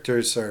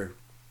characters are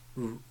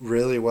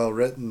really well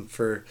written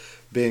for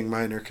being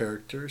minor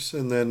characters.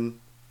 And then,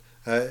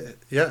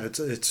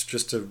 it's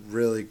just a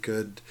really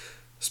good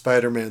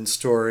Spider-Man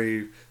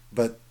story,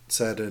 but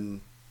set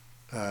in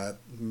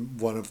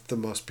one of the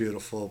most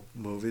beautiful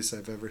movies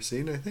I've ever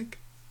seen, I think.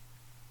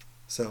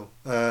 So,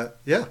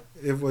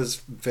 it was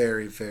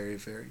very, very,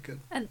 very good.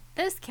 And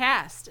this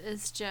cast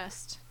is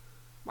just,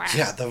 wow.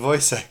 Yeah, the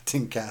voice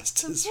acting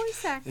cast is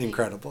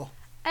incredible.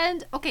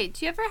 And, okay,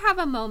 do you ever have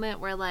a moment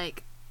where,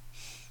 like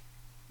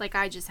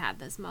I just had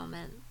this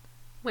moment,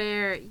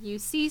 where you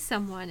see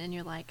someone and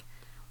you're like,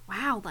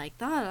 wow, like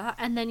that,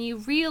 and then you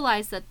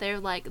realize that they're,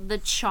 like, the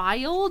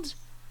child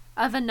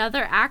of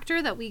another actor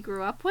that we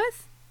grew up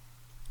with?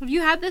 Have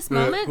you had this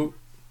moment?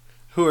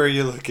 Who are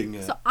you looking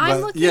at? So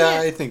I'm looking at...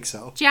 I think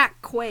so.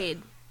 Jack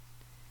Quaid.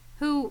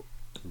 who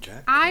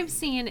Jack I've Quaid.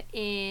 seen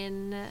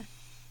in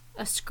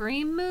a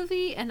Scream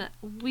movie, and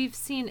we've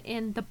seen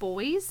in The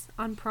Boys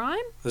on Prime.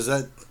 Is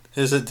it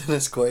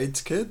Dennis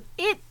Quaid's kid?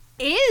 It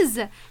is,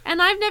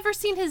 and I've never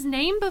seen his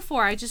name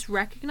before. I just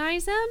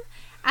recognize him,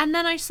 and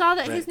then I saw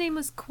that his Right. name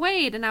was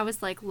Quaid, and I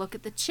was like, look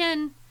at the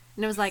chin,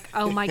 and I was like,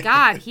 oh my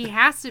god, he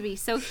has to be.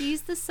 So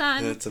he's the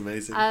son That's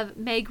amazing. of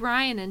Meg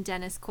Ryan and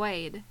Dennis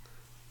Quaid.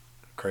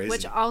 Crazy.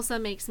 Which also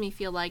makes me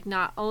feel like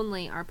not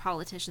only are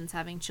politicians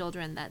having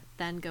children that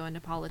then go into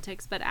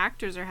politics, but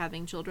actors are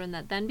having children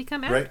that then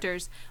become Right.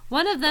 actors.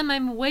 One of them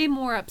I'm way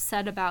more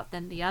upset about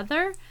than the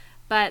other,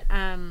 but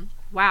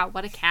wow,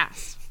 what a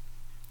cast.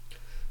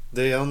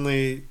 I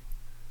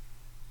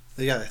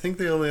think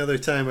the only other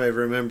time I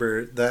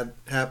remember that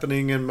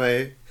happening in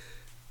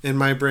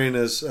my brain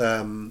is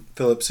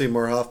Philip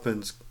Seymour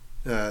Hoffman's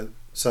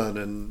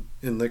son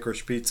in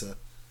Licorice Pizza.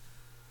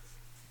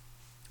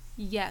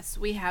 Yes,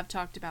 we have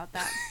talked about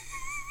that.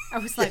 I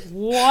was like,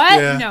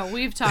 what? Yeah. No,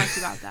 we've talked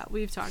about that.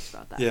 We've talked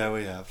about that. Yeah,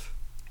 we have.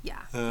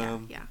 Yeah.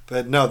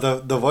 But no,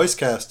 the voice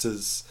cast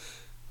is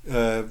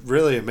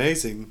really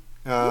amazing.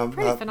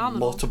 Pretty phenomenal.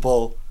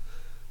 Multiple,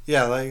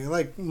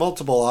 like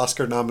multiple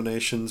Oscar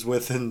nominations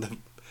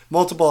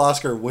multiple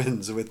Oscar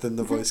wins within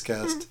the voice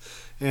cast,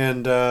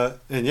 and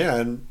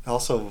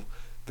also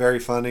very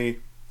funny.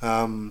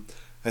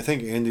 I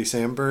think Andy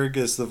Samberg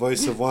is the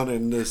voice of one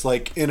and is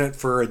like in it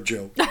for a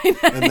joke,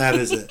 and that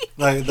is it.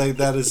 Like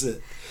that is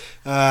it.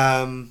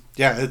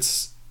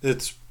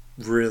 It's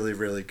really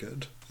really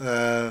good.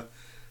 I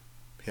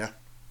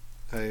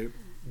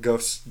go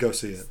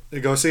see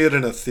it. Go see it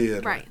in a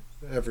theater. Right.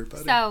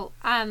 Everybody. So,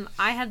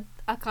 I had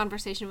a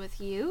conversation with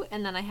you,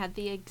 and then I had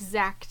the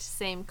exact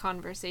same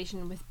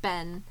conversation with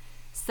Ben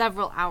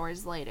several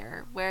hours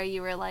later, where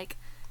you were like,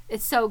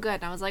 it's so good.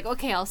 And I was like,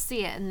 okay, I'll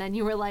see it. And then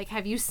you were like,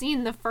 have you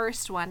seen the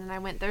first one? And I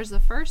went, there's the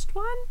first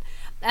one?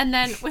 And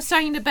then was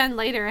talking to Ben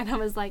later, and I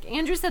was like,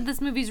 Andrew said this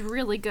movie's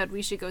really good.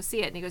 We should go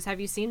see it. And he goes, have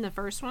you seen the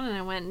first one? And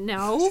I went,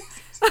 no.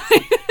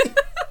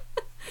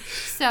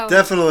 So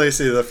definitely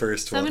see the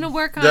first one. I'm going to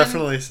work on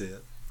Definitely see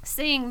it.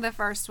 seeing the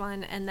first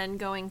one and then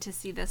going to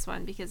see this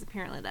one, because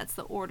apparently that's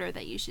the order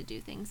that you should do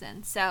things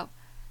in. So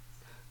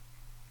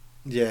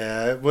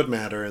Yeah, it would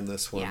matter in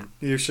this one. Yeah.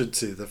 You should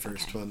see the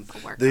first Okay, one.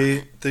 I'll work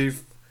on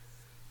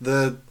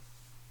The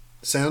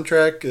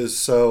soundtrack is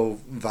so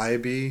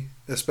vibey,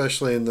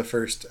 especially in the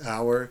first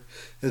hour.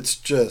 It's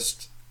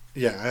just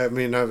I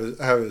mean, I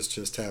was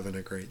just having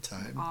a great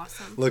time.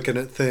 awesome. Looking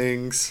at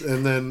things,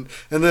 and then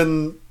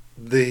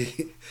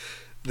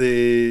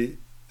the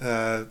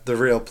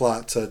real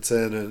plot sets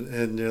in,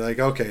 and you're like,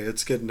 okay,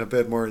 it's getting a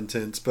bit more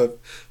intense, but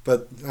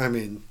I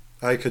mean,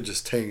 I could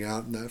just hang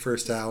out in that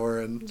first hour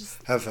and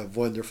Just have a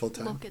wonderful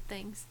time. Look at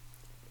things.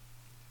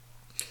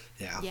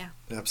 Yeah, Yeah.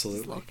 Just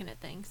absolutely. looking at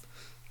things.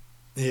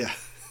 Yeah.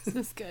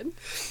 That's good.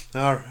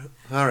 All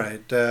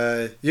right.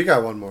 You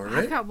got one more, I've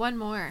right? got one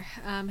more.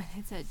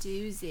 It's a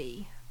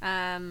doozy.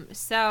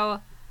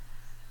 So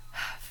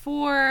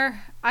for,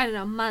 I don't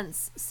know,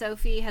 months,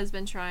 Sophie has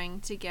been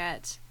trying to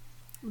get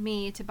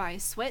me to buy a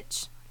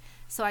Switch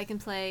so I can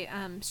play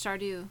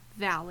Stardew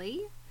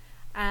Valley,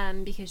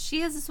 because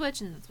she has a Switch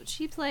and that's what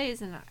she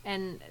plays,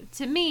 and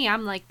to me,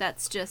 I'm like,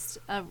 that's just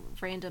a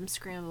random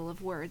scramble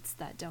of words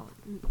that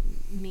don't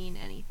mean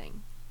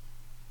anything.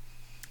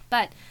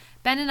 But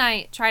Ben and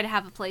I try to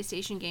have a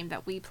PlayStation game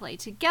that we play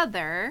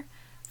together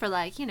for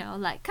like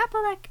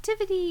couple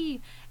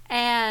activity,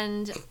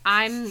 and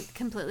I'm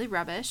completely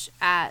rubbish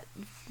at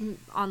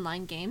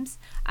online games,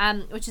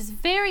 which is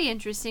very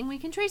interesting. We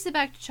can trace it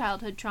back to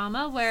childhood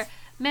trauma, where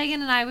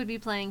Megan and I would be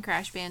playing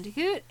Crash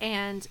Bandicoot,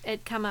 and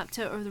it'd come up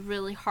to a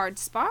really hard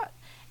spot,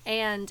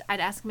 and I'd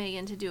ask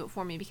Megan to do it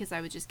for me because I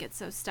would just get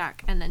so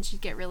stuck, and then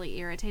she'd get really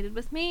irritated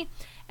with me,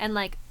 and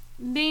like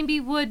maybe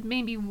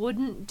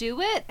wouldn't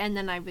do it, and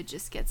then I would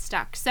just get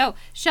stuck. So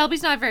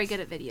Shelby's not very good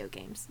at video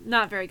games.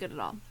 Not very good at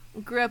all.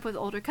 Grew up with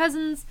older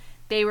cousins.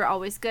 They were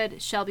always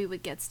good. Shelby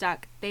would get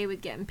stuck. They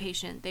would get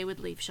impatient. They would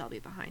leave Shelby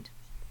behind.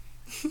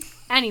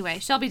 Anyway,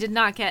 Shelby did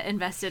not get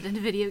invested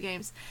into video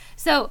games.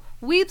 So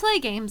we play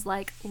games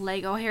like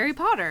Lego Harry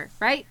Potter,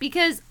 right?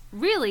 Because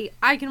really,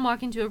 I can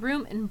walk into a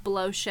room and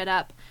blow shit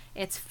up.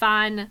 It's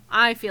fun.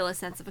 I feel a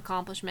sense of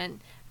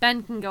accomplishment.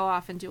 Ben can go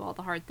off and do all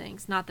the hard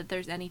things. Not that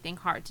there's anything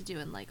hard to do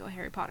in Lego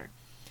Harry Potter.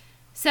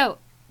 So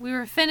we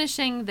were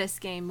finishing this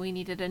game. We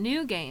needed a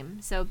new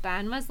game. So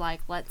Ben was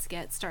like, let's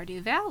get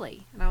Stardew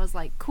Valley. And I was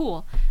like,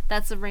 cool.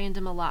 That's a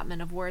random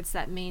allotment of words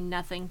that mean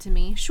nothing to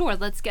me. Sure,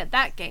 let's get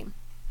that game.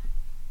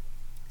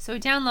 So we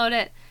download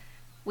it.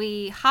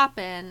 We hop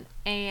in.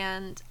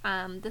 And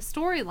the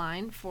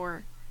storyline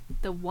for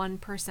the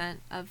 1%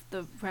 of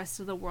the rest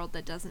of the world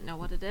that doesn't know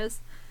what it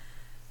is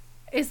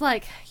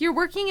like, you're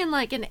working in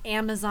like an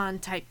Amazon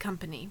type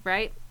company,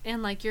 right?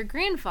 And like your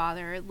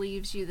grandfather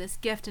leaves you this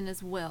gift in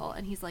his will,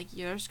 and he's like,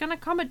 there's gonna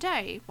come a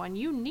day when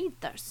you need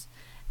this.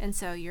 And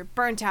so you're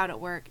burnt out at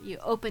work, you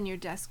open your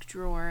desk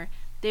drawer,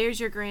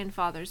 there's your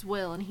grandfather's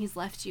will, and he's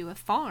left you a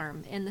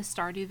farm in the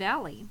Stardew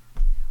Valley.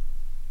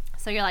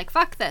 So you're like,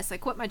 fuck this, I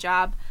quit my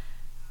job,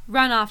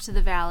 run off to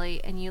the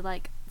valley and you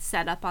like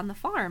set up on the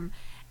farm.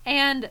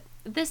 And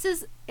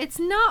it's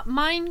not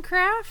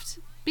Minecraft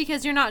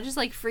because you're not just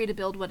like free to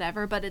build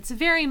whatever, but it's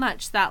very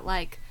much that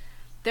like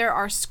there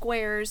are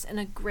squares and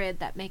a grid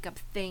that make up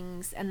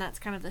things, and that's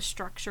kind of the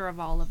structure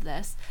of all of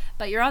this.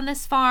 But you're on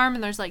this farm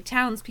and there's like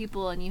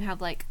townspeople and you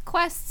have like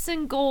quests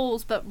and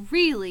goals, but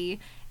really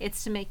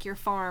it's to make your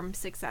farm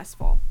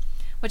successful.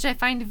 Which I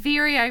find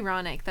very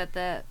ironic that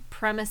the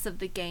premise of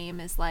the game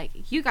is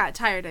like, you got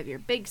tired of your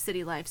big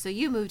city life, so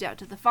you moved out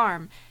to the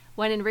farm.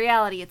 When in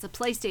reality, it's a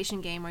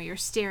PlayStation game where you're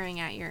staring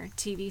at your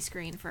TV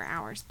screen for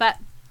hours. But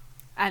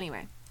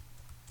anyway,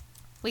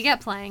 we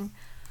get playing,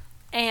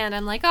 and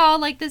I'm like, oh,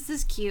 like, this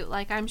is cute.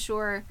 Like, I'm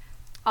sure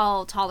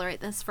I'll tolerate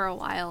this for a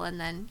while,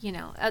 and then, you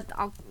know,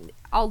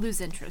 I'll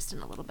lose interest in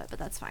a little bit, but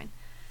that's fine.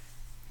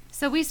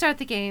 So we start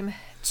the game.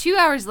 2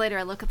 hours later,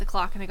 I look at the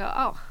clock and I go,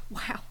 oh,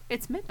 wow,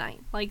 it's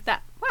midnight. Like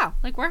that. Wow,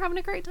 like we're having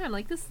a great time.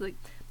 Like this is a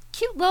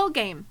cute little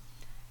game.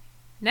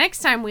 Next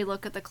time we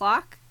look at the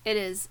clock, it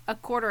is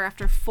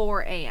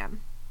 4:15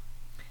 a.m.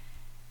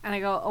 And I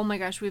go, oh my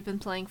gosh, we've been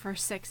playing for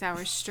 6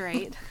 hours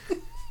straight.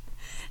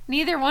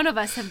 Neither one of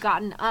us have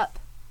gotten up.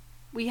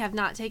 We have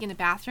not taken a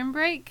bathroom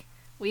break.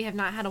 We have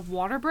not had a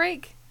water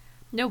break.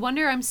 No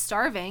wonder I'm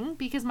starving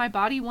because my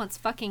body wants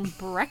fucking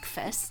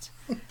breakfast.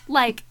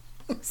 Like,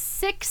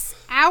 6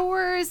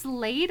 hours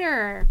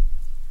later.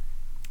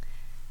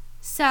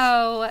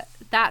 So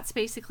that's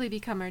basically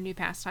become our new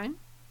pastime.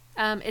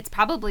 It's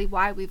probably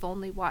why we've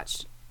only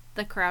watched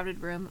The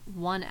Crowded Room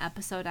one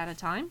episode at a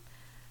time,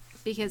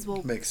 because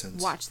we'll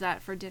watch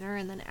that for dinner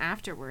and then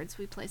afterwards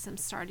we play some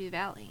Stardew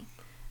Valley.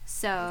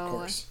 So Of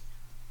course.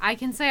 I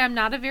can say I'm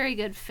not a very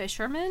good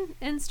fisherman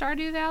in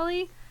Stardew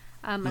Valley.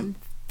 I'm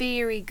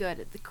very good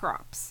at the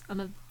crops.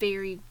 I'm a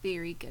very,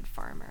 very good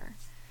farmer.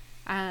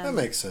 That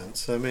makes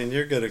sense. I mean,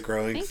 you're good at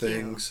growing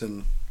things,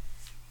 and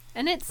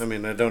it's. I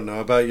mean, I don't know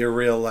about your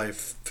real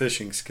life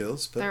fishing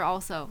skills, but they're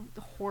also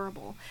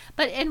horrible.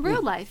 But in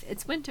real life,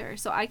 it's winter,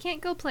 so I can't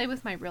go play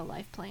with my real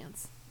life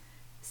plants.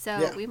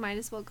 So we might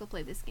as well go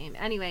play this game.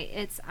 Anyway,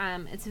 it's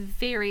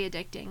very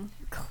addicting.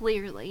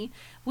 Clearly,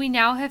 we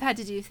now have had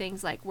to do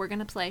things like we're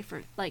gonna play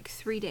for like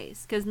 3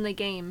 days, because in the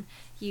game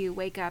you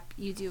wake up,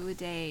 you do a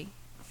day,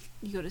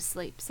 you go to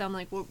sleep. So I'm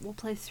like, we'll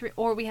play 3,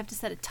 or we have to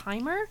set a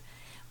timer.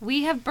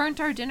 We have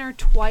burnt our dinner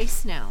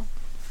twice now.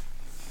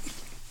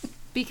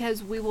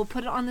 Because we will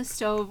put it on the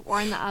stove or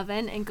in the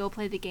oven and go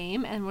play the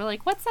game. And we're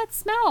like, what's that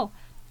smell?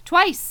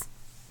 Twice.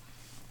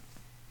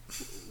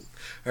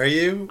 Are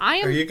you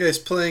guys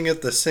playing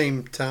at the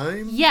same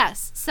time?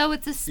 Yes. So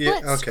it's a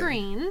split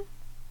screen.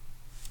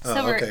 Oh,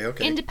 so we're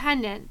okay.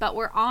 independent, but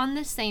we're on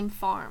the same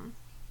farm.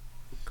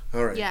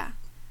 All right. Yeah.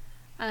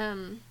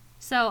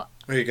 So.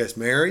 Are you guys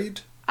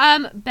married?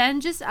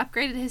 Ben just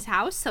upgraded his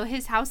house, so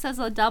his house has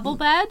a double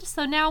bed,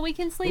 so now we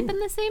can sleep in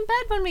the same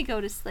bed when we go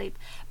to sleep.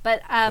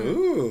 But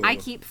I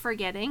keep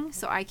forgetting,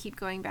 so I keep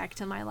going back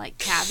to my like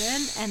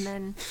cabin, and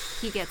then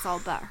he gets all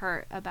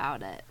butthurt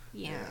about it.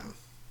 Yeah,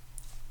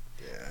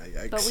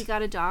 yikes. But we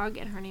got a dog,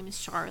 and her name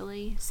is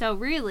Charlie. So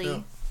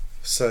really,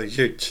 so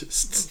you're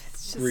just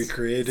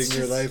recreating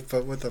your life,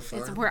 but with a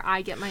farm. It's where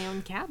I get my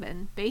own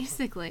cabin,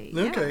 basically.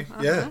 Okay.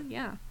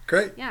 Yeah.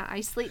 Great. Yeah,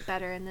 I sleep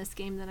better in this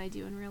game than I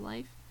do in real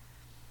life.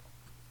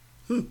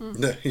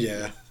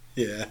 Yeah.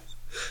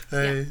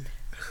 I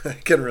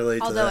can relate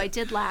to that. Although I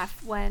did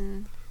laugh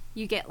when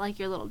you get like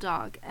your little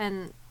dog,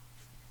 and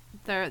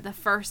the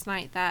first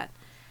night that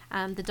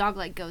the dog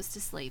like goes to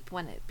sleep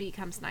when it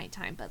becomes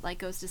nighttime, but like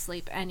goes to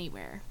sleep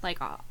anywhere, like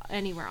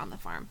anywhere on the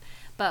farm.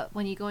 But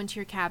when you go into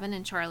your cabin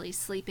and Charlie's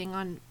sleeping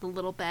on the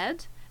little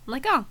bed, I'm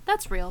like, oh,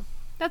 that's real.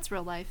 That's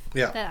real life.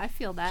 Yeah. I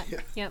feel that.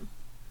 Yeah. Yep.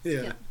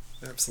 Yeah.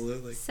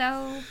 Absolutely.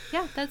 So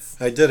yeah,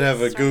 I did have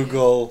a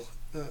Google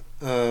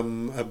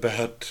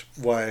about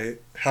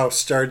how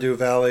Stardew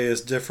Valley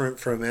is different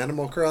from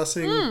Animal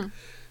Crossing,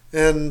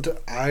 and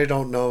I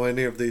don't know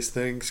any of these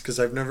things because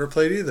I've never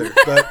played either.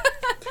 But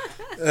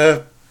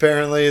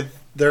apparently,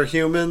 they're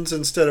humans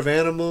instead of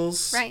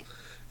animals, right?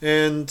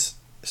 And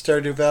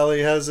Stardew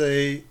Valley has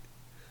a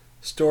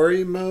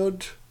story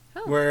mode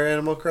where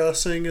Animal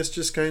Crossing is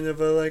just kind of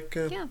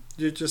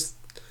you're just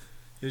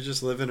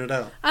living it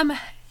out.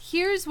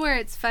 Here's where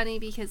it's funny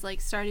because like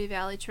Stardew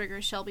Valley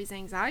triggers Shelby's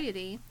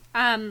anxiety.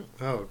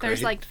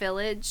 There's like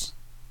village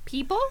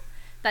people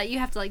that you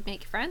have to like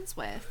make friends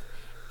with,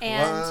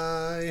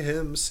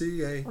 and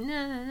YMCA.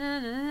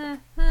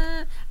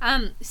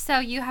 So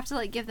you have to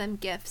like give them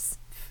gifts,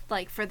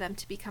 like for them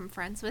to become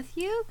friends with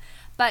you,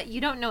 but you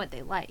don't know what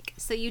they like.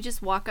 So you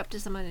just walk up to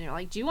someone and you're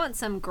like, "Do you want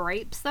some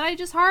grapes that I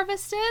just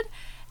harvested?"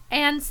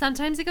 And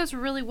sometimes it goes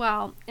really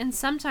well, and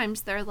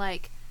sometimes they're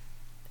like,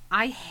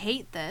 "I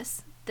hate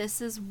this.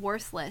 This is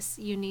worthless.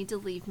 You need to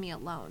leave me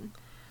alone."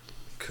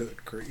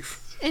 Good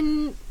grief.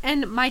 And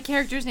my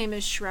character's name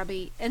is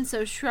Shrubby. And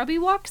so Shrubby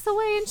walks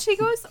away and she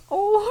goes,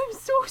 "Oh, I'm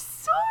so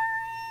sorry."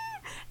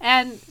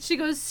 And she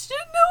goes, "No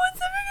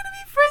one's ever going to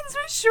be friends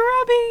things with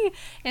Shrubby.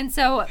 And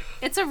so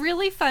it's a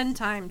really fun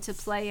time to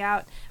play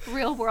out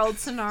real world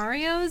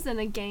scenarios in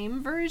a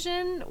game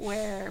version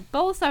where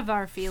both of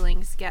our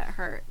feelings get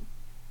hurt.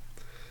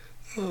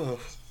 Oh,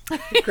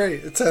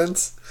 great. It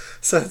sounds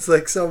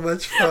like so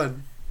much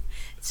fun.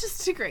 It's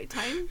just a great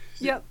time.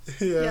 Yep.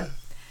 Yeah. Yep.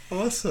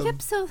 Awesome.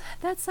 Yep, so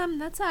that's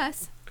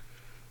us.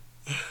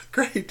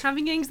 Great.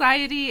 Having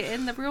anxiety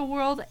in the real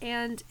world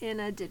and in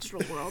a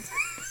digital world.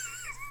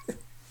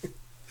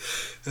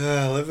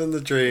 Living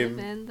the dream.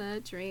 Living the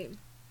dream.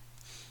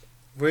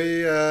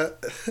 We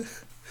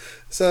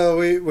so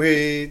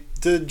we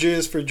did G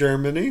is for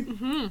Germany,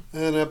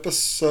 an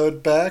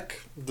episode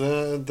back.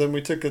 Then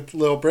we took a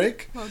little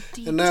break,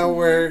 and now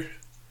we're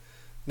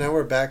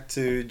back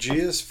to G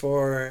is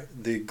for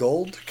the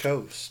Gold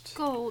Coast.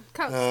 Gold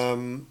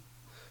Coast.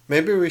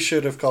 Maybe we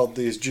should have called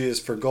these G is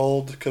for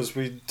Gold, because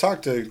we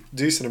talked a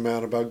decent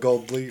amount about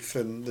Gold Leaf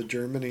in the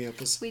Germany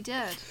episode. We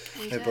did.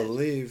 I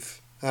believe.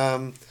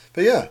 But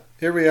yeah,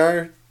 here we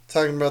are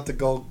talking about the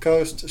Gold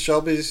Coast.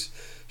 Shelby's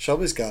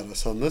got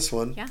us on this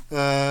one.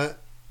 Yeah.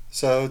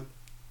 So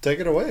take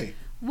it away.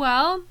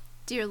 Well,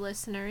 dear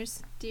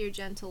listeners, dear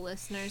gentle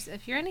listeners,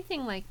 if you're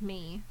anything like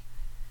me,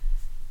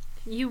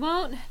 you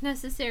won't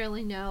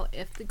necessarily know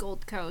if the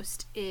Gold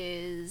Coast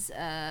is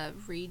a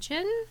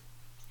region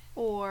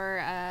or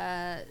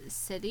a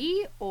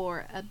city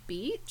or a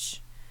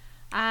beach.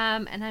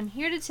 And I'm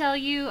here to tell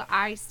you,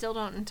 I still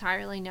don't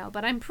entirely know,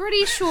 but I'm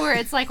pretty sure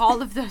it's like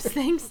all of those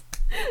things.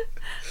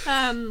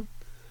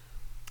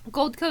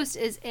 Gold Coast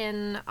is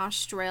in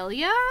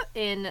Australia,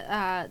 in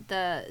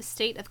the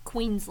state of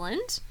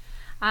Queensland.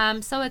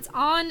 So it's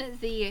on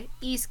the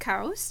east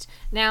coast.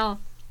 Now,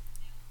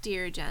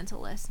 dear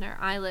gentle listener,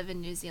 I live in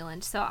New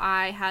Zealand, so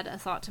I had a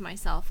thought to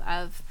myself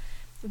of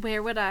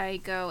where would I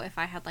go if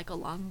I had like a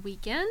long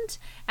weekend?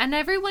 And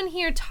everyone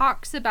here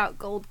talks about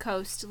Gold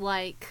Coast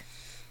like,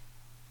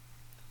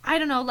 I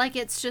don't know, like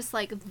it's just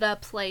like the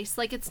place.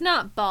 Like it's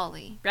not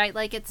Bali, right?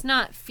 Like it's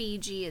not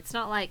Fiji. It's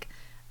not like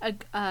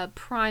a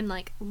prime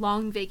like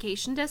long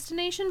vacation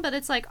destination, but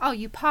it's like, oh,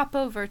 you pop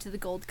over to the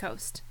Gold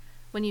Coast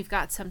when you've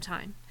got some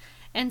time.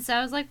 And so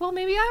I was like, well,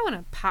 maybe I want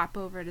to pop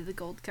over to the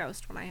Gold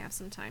Coast when I have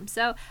some time.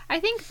 So I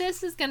think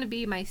this is going to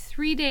be my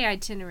 3-day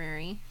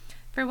itinerary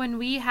for when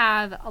we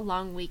have a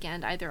long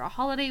weekend, either a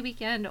holiday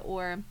weekend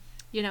or,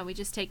 you know, we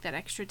just take that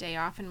extra day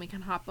off and we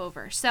can hop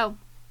over. So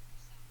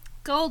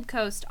Gold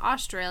Coast,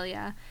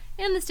 Australia,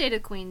 in the state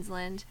of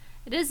Queensland.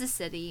 It is a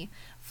city.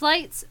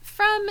 Flights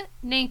from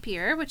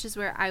Napier, which is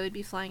where I would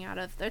be flying out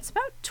of, that's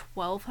about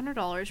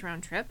 $1,200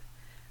 round trip,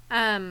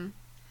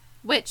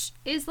 which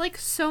is like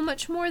so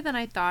much more than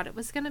I thought it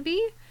was going to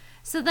be.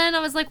 So then I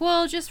was like,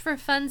 well, just for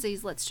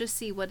funsies, let's just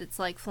see what it's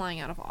like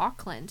flying out of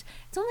Auckland.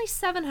 It's only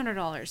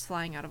 $700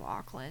 flying out of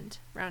Auckland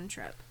round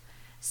trip.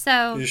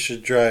 So you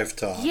should drive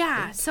to Auckland.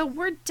 Yeah, so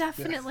we're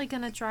definitely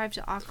going to drive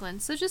to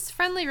Auckland. So just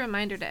friendly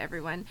reminder to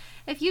everyone,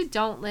 if you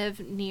don't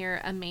live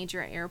near a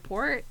major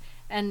airport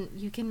and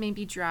you can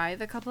maybe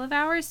drive a couple of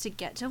hours to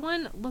get to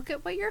one, look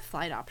at what your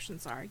flight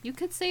options are. You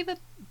could save a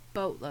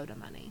boatload of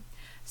money.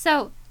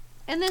 So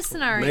in this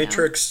scenario,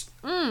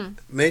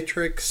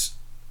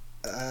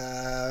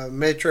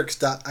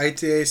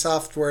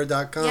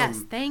 matrix.itasoftware.com.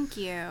 Yes, thank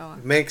you.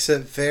 Makes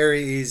it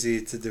very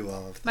easy to do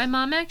all of that. My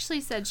mom actually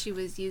said she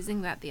was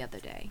using that the other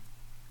day.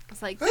 I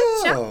was like,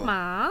 good job,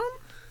 Mom.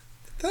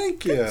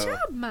 Thank you. Good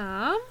job,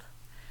 Mom.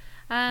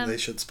 They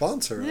should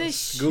sponsor they us.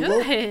 should.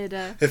 Google,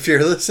 if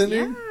you're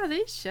listening. Yeah,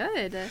 they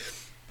should.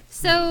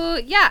 So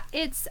yeah,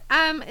 it's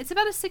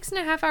about a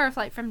 6.5 hour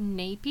flight from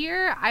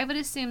Napier. I would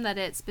assume that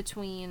it's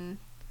between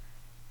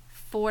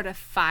 4 to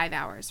 5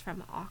 hours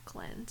from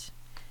Auckland.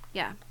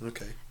 Yeah.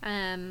 Okay.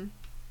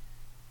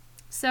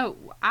 So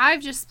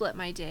I've just split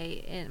my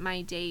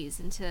days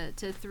into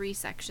 3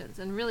 sections,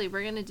 and really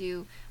we're gonna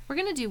do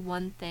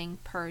one thing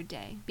per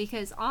day,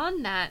 because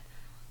on that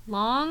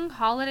long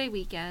holiday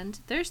weekend,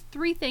 there's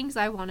 3 things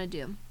I want to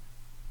do.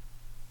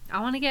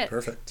 I want to get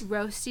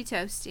roasty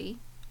toasty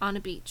on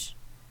a beach,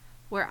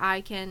 where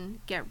I can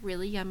get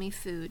really yummy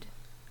food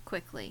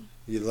quickly.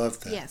 You love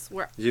that. Yes,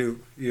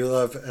 you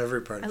love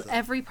every part of that.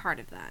 Every part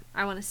of that.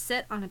 I want to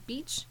sit on a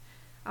beach.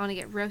 I want to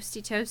get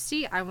roasty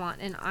toasty. I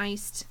want an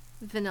iced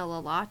vanilla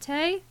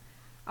latte.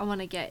 I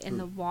want to get in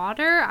the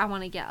water. I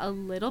want to get a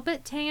little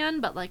bit tan,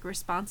 but like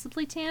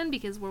responsibly tan,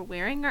 because we're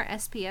wearing our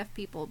SPF,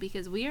 people,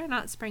 because we are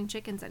not spring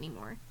chickens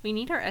anymore. We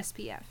need our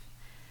SPF.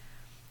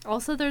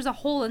 Also, there's a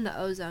hole in the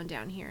ozone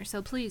down here,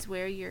 so please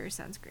wear your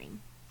sunscreen.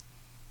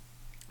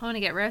 I want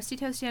to get roasty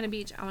toasty on a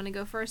beach. I want to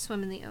go for a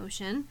swim in the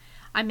ocean.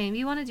 I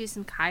maybe want to do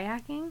some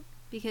kayaking,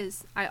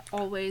 because I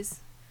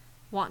always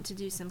want to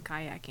do some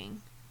kayaking.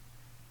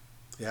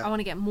 Yeah. I want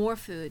to get more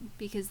food,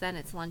 because then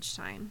it's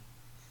lunchtime.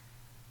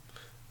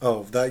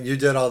 Oh, that you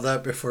did all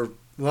that before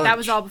lunch? That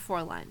was all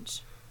before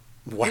lunch.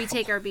 Wow. We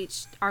take our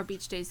beach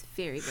days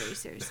very, very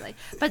seriously.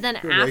 But then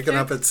You're waking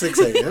up at 6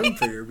 a.m.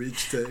 for your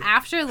beach day.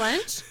 After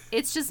lunch,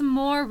 it's just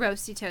more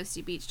roasty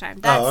toasty beach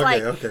time. That's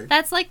okay.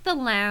 That's like the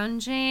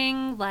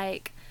lounging,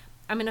 like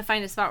I'm gonna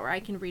find a spot where I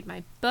can read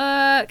my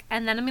book,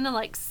 and then I'm gonna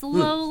like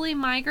slowly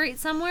migrate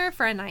somewhere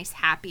for a nice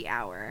happy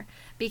hour,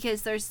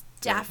 because there's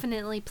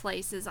definitely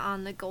places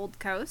on the Gold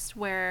Coast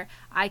where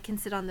I can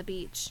sit on the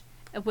beach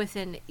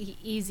within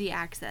easy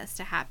access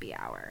to happy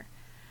hour.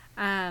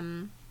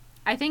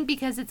 I think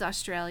because it's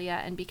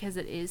Australia and because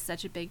it is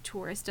such a big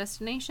tourist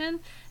destination,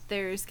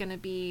 there's going to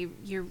be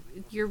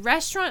your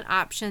restaurant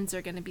options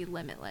are going to be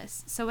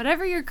limitless. So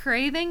whatever you're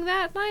craving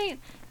that night,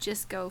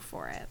 just go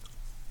for it.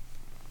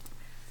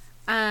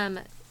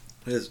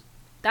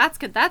 That's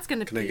good. That's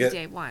going to be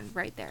day one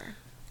right there.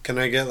 Can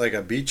I get like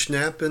a beach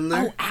nap in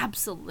there? Oh,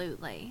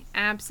 absolutely.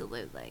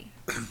 Absolutely.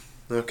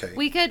 Okay.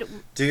 We could.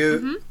 Do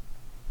you?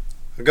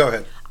 Go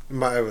ahead.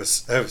 I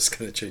was going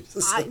to change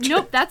the subject.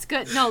 Nope, that's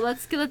good. No,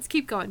 let's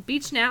keep going.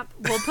 Beach nap,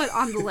 we'll put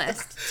on the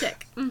list.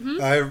 Tick.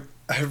 I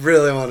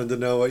really wanted to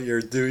know what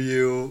your do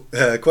you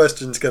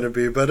question's going to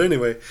be, but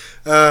anyway,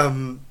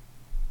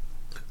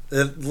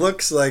 it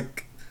looks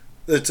like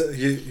it's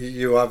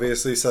you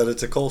obviously said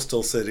it's a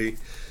coastal city.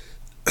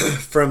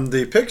 From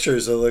the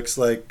pictures, it looks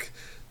like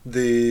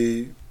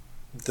the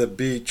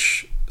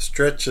beach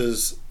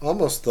stretches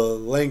almost the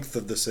length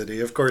of the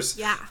city. Of course,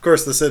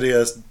 the city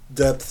has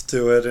depth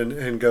to it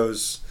and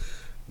goes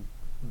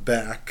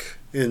back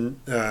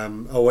in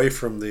away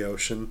from the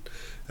ocean,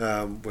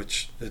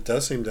 which it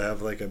does seem to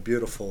have like a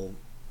beautiful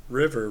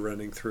river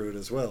running through it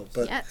as well.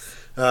 But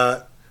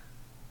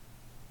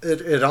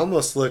it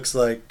almost looks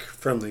like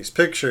from these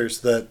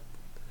pictures that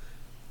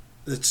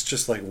it's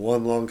just like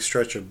one long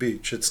stretch of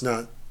beach. It's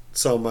not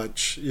so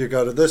much you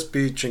go to this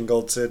beach in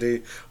Gold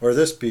City or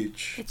this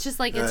beach. It's just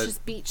like it's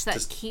just beach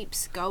that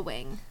keeps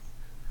going.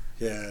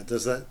 Yeah,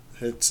 does that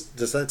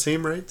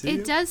seem right to you?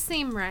 It does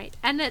seem right.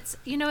 And it's,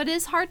 it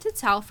is hard to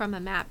tell from a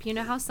map. You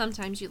know how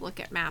sometimes you look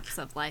at maps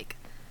of like,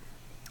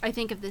 I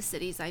think of the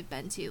cities I've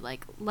been to,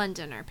 like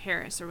London or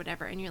Paris or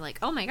whatever, and you're like,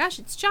 oh my gosh,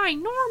 it's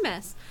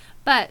ginormous.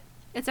 But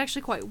it's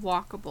actually quite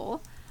walkable.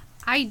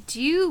 I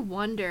do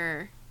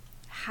wonder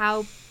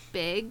how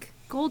big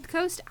Gold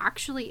Coast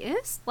actually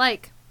is.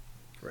 Like,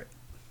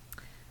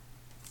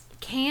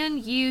 can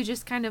you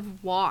just kind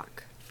of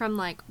walk from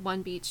like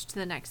one beach to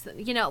the next?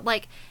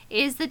 Like,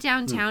 is the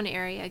downtown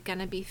area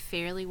gonna be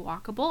fairly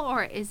walkable,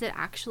 or is it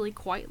actually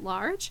quite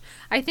large?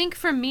 I think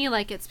for me,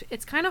 like,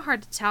 it's kind of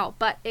hard to tell,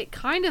 but it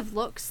kind of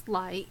looks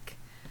like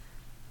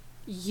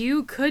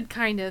you could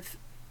kind of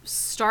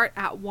start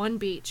at one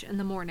beach in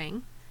the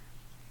morning,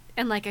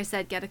 and like I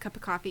said, get a cup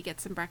of coffee,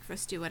 get some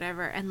breakfast, do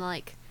whatever, and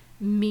like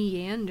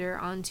meander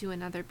onto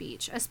another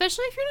beach,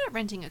 especially if you're not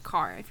renting a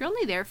car. If you're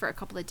only there for a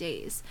couple of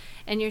days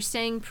and you're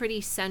staying pretty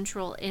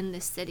central in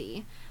the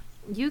city,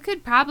 you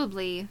could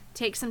probably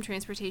take some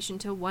transportation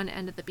to one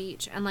end of the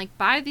beach, and like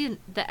by the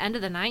end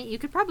of the night you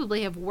could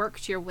probably have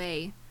worked your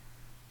way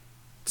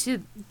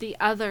to the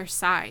other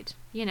side,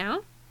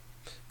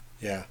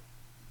 Yeah.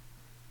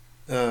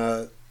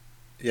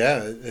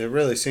 It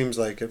really seems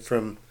like it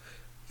from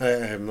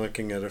I'm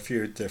looking at a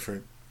few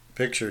different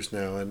pictures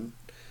now, and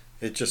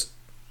it just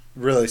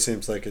really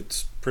seems like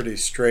it's pretty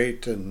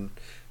straight, and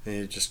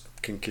you just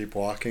can keep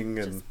walking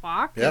and just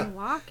walk and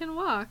walk and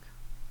walk.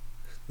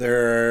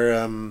 There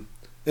are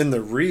in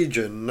the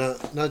region,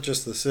 not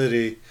just the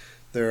city,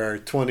 there are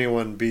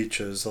 21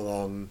 beaches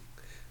along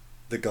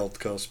the Gold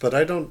Coast, but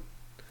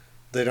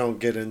they don't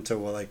get into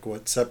like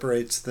what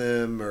separates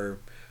them or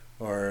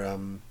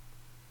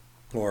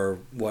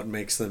what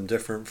makes them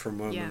different from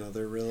one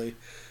another really.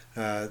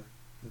 But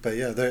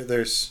yeah,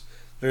 there's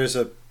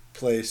a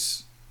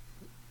place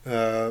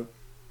called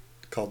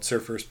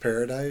Surfers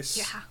Paradise.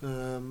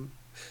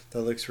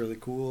 That looks really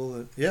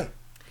cool.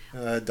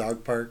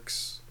 Dog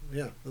parks.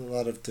 A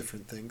lot of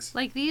different things.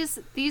 Like these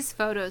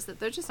photos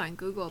that they're just on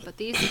Google, but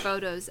these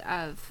photos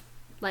of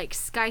like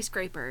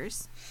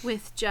skyscrapers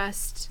with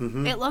just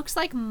it looks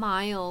like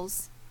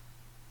miles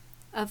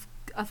of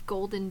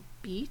golden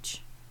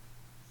beach.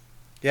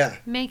 Yeah.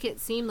 Make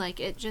it seem like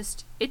it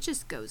just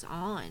goes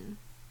on.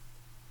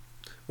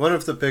 One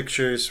of the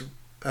pictures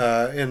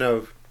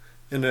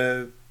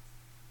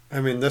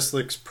this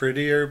looks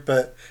prettier,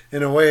 but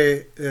in a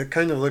way it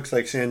kind of looks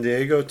like San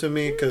Diego to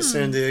me, because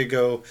San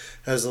Diego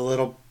has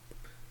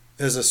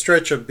a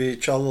stretch of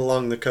beach all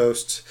along the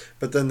coast,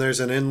 but then there's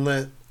an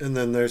inlet and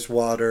then there's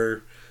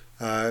water.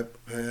 I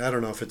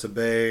don't know if it's a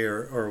bay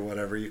or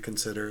whatever you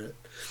consider it,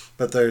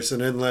 but there's an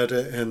inlet,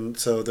 and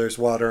so there's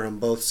water on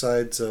both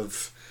sides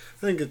of,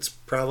 I think it's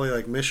probably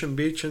like Mission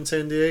Beach in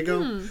San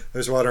Diego.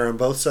 There's water on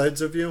both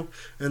sides of you,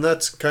 and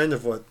that's kind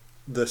of what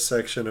this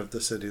section of the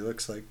city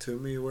looks like to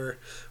me, where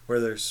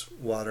there's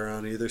water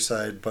on either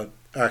side, but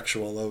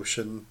actual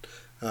ocean,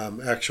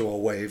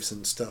 actual waves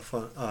and stuff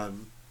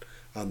on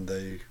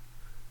the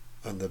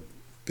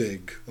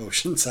big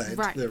ocean side.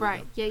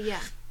 Right. Yeah.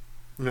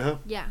 Uh-huh.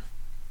 Yeah.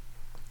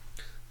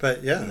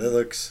 But yeah, it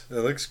looks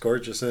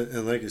gorgeous,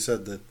 and like you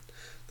said, the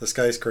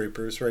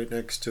skyscrapers right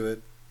next to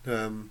it.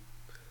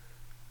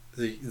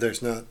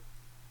 There's not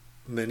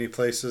many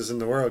places in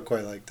the world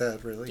quite like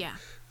that, really.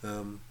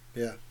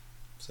 Yeah.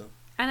 So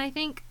And I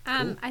think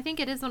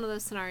it is one of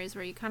those scenarios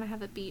where you kind of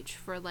have a beach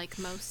for like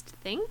most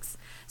things.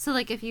 So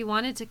like if you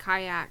wanted to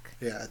kayak,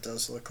 Yeah, it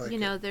does look like you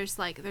know, there's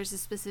a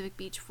specific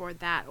beach for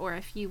that. Or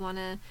if you want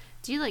to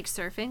do like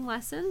surfing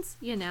lessons,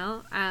 you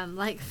know,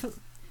 like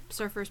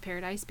Surfer's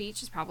Paradise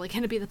Beach is probably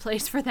going to be the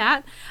place for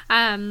that.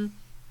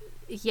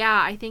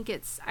 Yeah, I think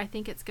it's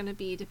going to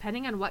be,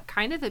 depending on what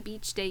kind of a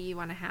beach day you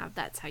want to have,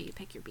 that's how you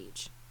pick your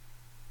beach.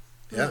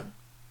 Yeah.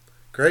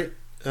 Great.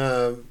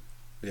 Yeah,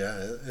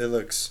 it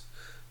looks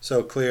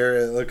so clear.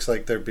 It looks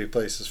like there'd be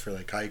places for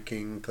like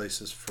hiking,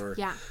 places for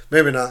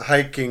maybe not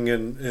hiking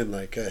in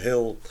like a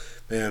hill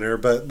manner,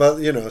 but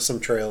you know, some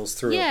trails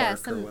through a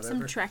park or whatever.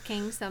 Some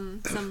trekking,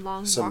 some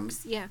long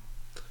walks. Yeah.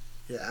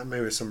 Yeah,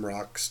 maybe some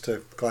rocks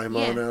to climb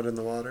on out in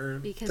the water.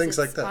 Because things it's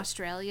like that.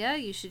 Australia,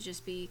 you should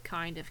just be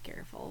kind of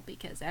careful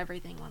because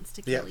everything wants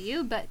to kill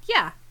you. But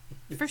yeah,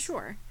 for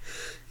sure.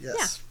 Yes.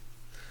 Yeah.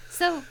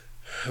 So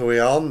we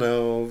all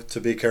know to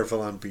be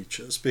careful on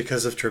beaches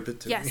because of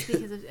Tripitini. Yes,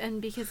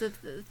 because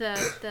of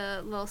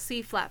the little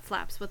sea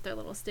flaps with their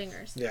little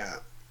stingers. Yeah,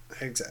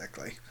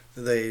 exactly.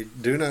 They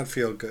do not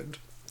feel good.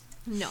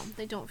 No,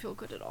 they don't feel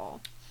good at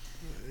all.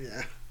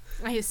 Yeah.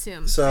 I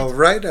assume. So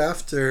right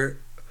after,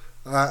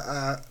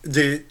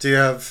 do you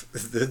have?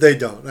 They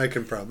don't. I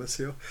can promise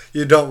you.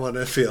 You don't want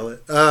to feel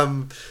it.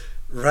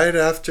 Right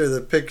after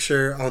the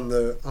picture on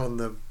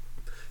the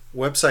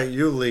website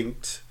you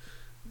linked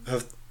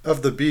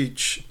of the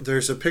beach,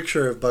 there's a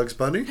picture of Bugs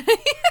Bunny.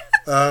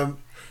 And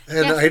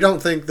Yes. I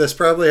don't think this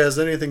probably has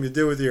anything to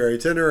do with your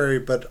itinerary,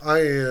 but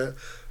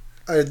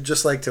I'd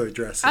just like to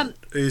address it.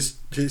 He's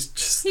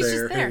just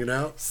there hanging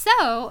out.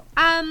 So,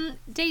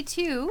 day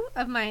 2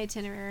 of my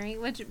itinerary,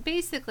 which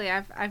basically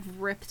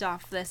I've ripped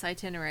off this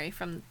itinerary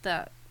from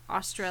the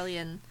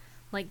Australian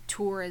like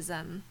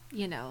tourism,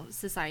 you know,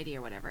 society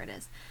or whatever it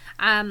is.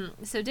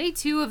 So day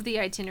 2 of the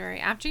itinerary,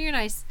 after you're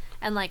nice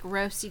and like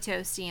roasty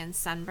toasty and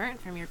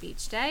sunburnt from your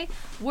beach day,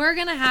 we're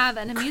gonna have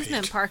an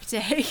amusement park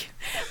day.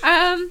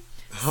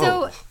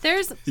 So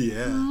there's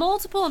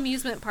multiple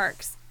amusement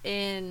parks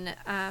in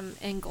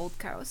Gold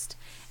Coast,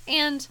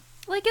 and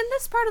like in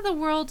this part of the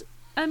world,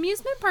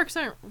 amusement parks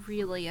aren't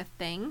really a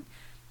thing.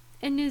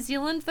 In New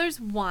Zealand, there's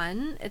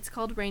one. It's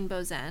called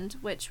Rainbow's End,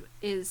 which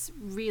is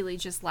really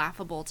just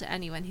laughable to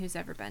anyone who's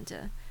ever been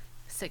to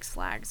Six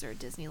Flags or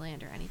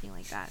Disneyland or anything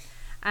like that.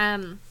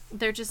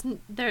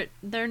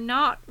 They're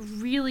not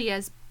really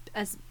as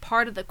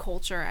part of the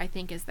culture, I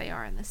think, as they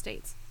are in the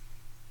States.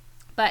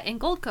 But in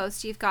Gold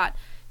Coast, you've got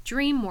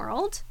Dream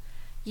World,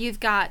 you've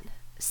got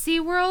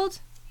SeaWorld,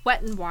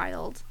 Wet n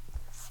Wild,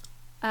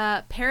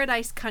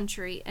 Paradise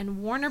Country,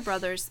 and Warner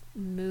Brothers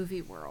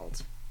Movie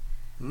World.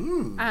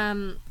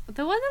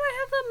 The one that I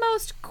have the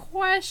most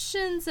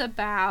questions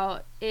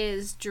about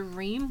is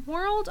Dream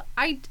World.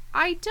 I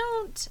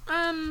don't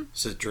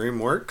Is it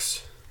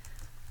DreamWorks?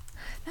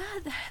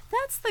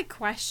 That's the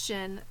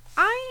question.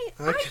 I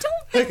don't I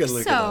think can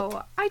look it so.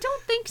 up. I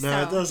don't think so.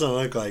 No, it doesn't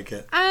look like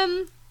it.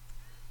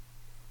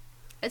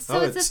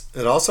 So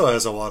it also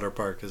has a water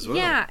park as well.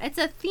 Yeah, it's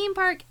a theme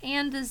park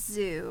and a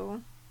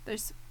zoo.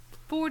 There's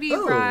 40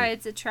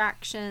 rides,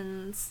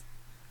 attractions.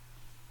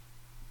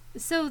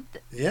 So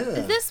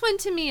this one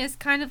to me is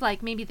kind of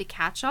like maybe the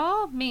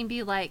catch-all.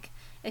 Maybe like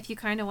if you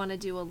kind of want to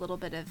do a little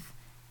bit of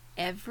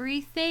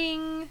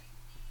everything,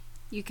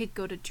 you could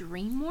go to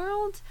Dream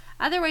World.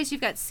 Otherwise,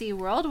 you've got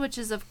SeaWorld, which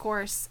is of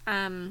course,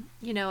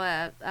 you know,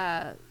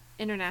 a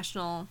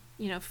international,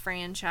 you know,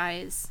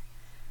 franchise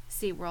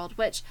SeaWorld,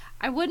 which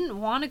I wouldn't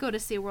want to go to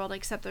SeaWorld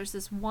except there's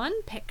this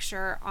one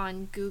picture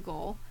on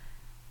Google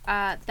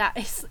that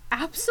is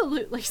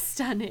absolutely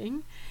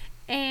stunning.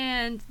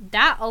 And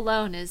that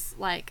alone is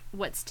like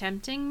what's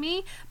tempting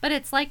me. But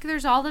it's like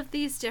there's all of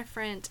these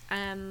different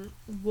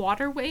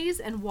waterways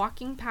and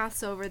walking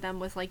paths over them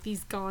with like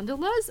these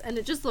gondolas, and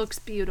it just looks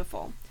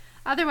beautiful.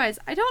 Otherwise,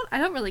 I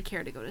don't really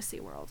care to go to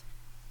SeaWorld.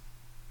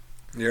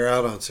 You're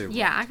out on SeaWorld.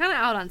 Yeah, I'm kind of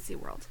out on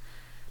SeaWorld.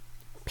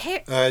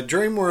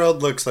 Dream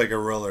World looks like a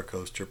roller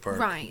coaster park,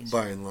 right,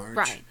 by and large.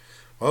 Right.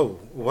 Oh,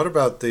 what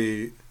about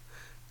did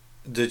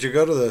you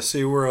go to the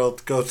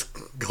SeaWorld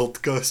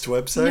Gold Coast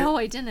website? No,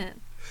 I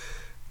didn't.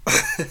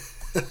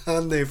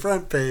 On the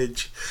front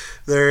page,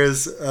 there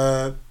is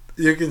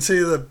you can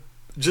see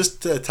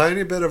just a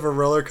tiny bit of a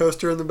roller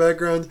coaster in the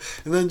background,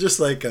 and then just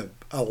like a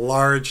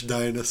large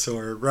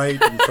dinosaur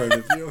right in front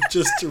of you,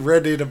 just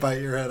ready to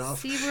bite your head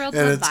off. SeaWorld and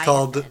Leviathan. It's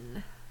called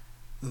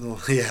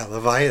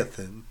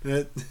Leviathan.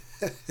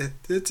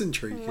 It's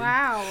intriguing.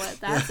 Wow,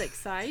 that's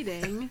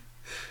exciting.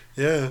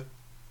 Yeah,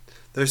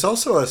 there's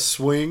also a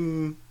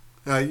swing.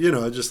 You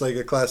know, just like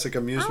a classic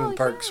amusement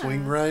park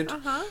swing ride.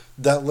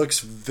 That looks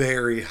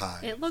very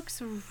high. It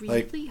looks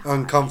really high.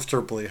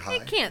 Uncomfortably high.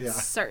 It can't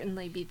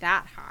certainly be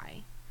that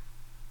high.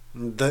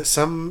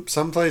 Some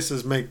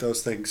places make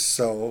those things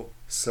so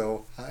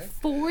high.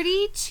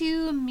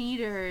 42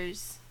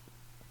 meters.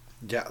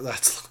 Yeah,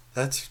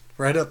 that's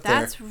right up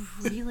there. That's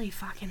really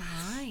fucking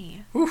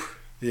high. Whew.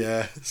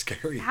 Yeah,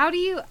 scary. How do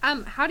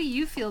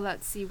you feel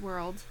about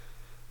SeaWorld?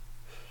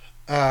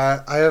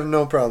 I have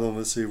no problem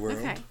with SeaWorld.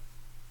 Okay.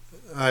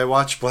 I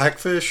watched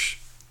Blackfish.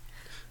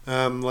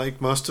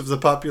 Like most of the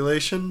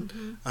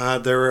population,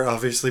 there were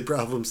obviously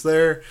problems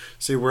there.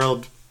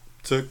 SeaWorld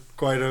took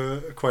quite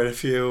a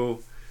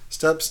few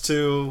steps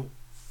to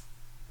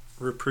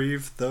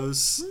reprieve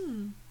those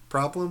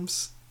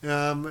problems,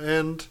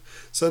 and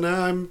so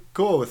now I'm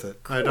cool with it.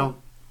 I don't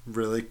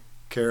really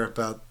care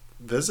about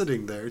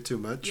visiting there too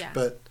much, Yeah.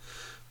 but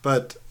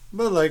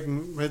like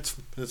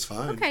it's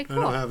fine. Okay, I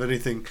cool. don't have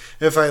anything.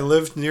 If I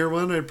lived near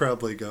one, I'd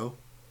probably go.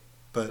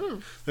 But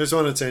there's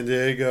one in San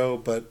Diego,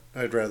 but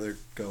I'd rather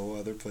go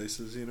other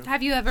places, you know.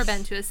 Have you ever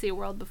been to a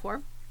SeaWorld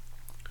before?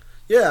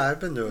 Yeah, I've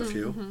been to a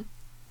few.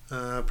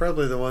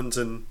 Probably the ones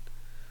in.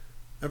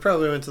 I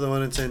probably went to the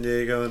one in San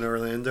Diego and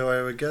Orlando,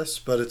 I would guess,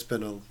 but it's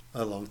been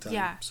a long time.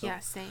 Yeah, so. yeah,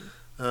 same.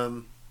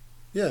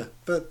 Yeah,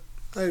 but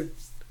I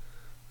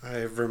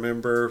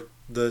remember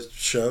the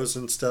shows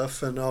and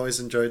stuff, and always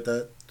enjoyed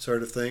that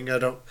sort of thing. I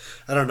don't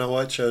know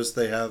what shows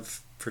they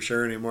have for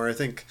sure anymore. I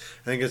think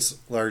it's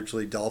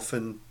largely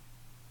dolphin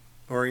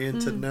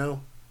oriented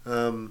now.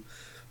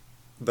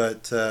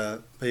 But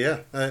yeah,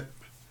 I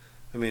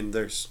mean,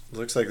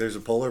 looks like there's a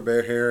polar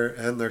bear here,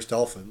 and there's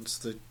dolphins.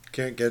 They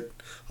can't get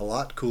a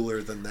lot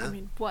cooler than that. I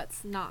mean,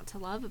 what's not to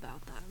love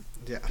about them?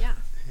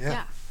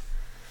 Yeah.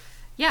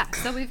 Yeah,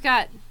 so we've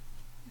got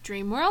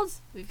Dream World,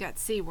 we've got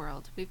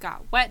SeaWorld, we've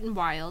got Wet and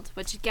Wild,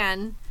 which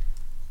again,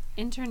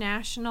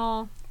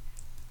 international,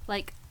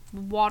 like,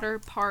 water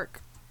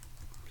park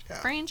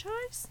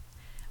franchise.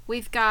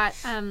 We've got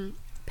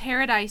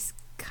Paradise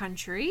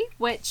Country,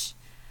 which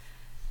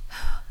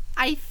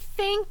I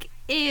think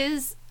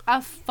is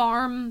a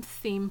farm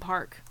theme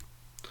park,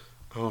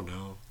 Oh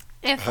no.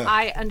 if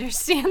I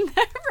understand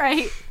that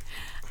right.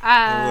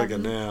 Look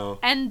at now.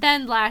 And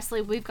then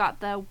lastly, we've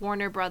got the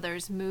Warner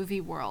Brothers Movie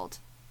World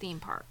theme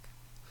park.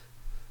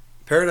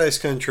 Paradise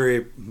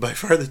Country, by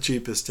far the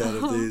cheapest out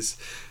of these.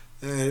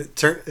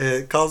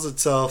 It calls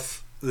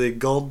itself the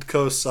Gold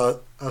Coast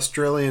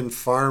Australian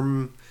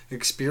Farm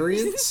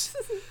Experience.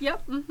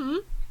 Yep. Mm-hmm.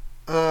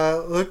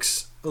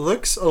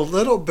 Looks a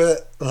little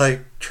bit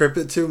like Trip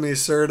It To Me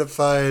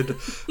certified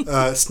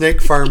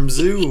Snake Farm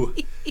Zoo.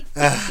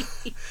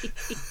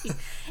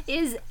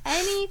 Is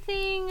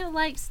anything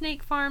like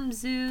Snake Farm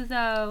Zoo,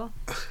 though?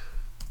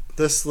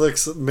 This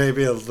looks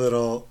maybe a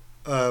little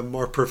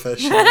more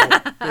professional.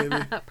 Maybe.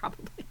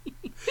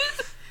 Probably.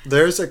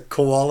 There's a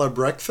koala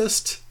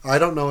breakfast. I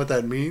don't know what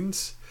that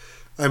means.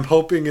 I'm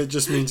hoping it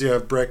just means you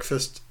have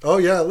breakfast. Oh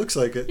yeah, it looks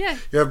like it. Yeah.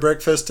 You have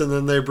breakfast and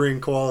then they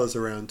bring koalas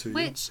around to you.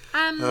 Which,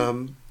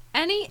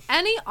 any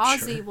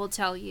Aussie Sure. will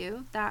tell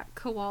you that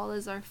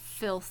koalas are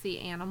filthy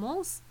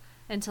animals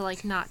and to,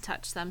 like, not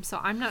touch them. So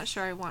I'm not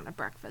sure I want a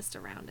breakfast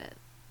around it.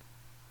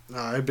 No,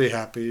 I'd be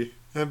happy.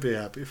 I'd be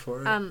happy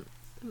for it.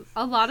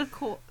 A lot of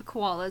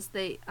koalas,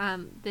 they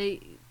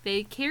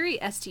carry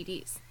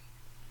STDs.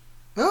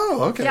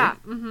 Oh, okay. Yeah.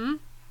 Mm-hmm.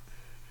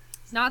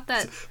 Not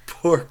that.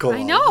 Poor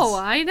koalas.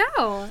 I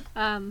know.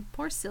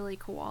 Poor silly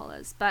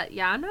koalas. But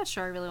yeah, I'm not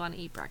sure I really want to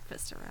eat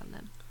breakfast around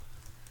them.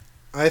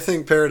 I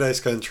think Paradise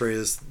Country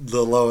is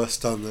the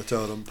lowest on the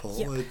totem pole.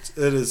 Yep.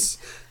 It is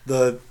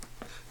the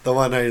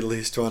one I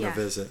least want to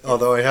visit.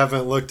 Although I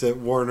haven't looked at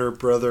Warner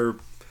Brother.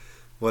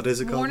 What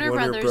is it called?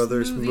 Warner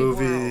Brothers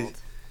Movie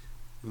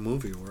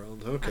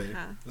World. Okay.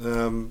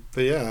 Uh-huh.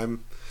 But yeah,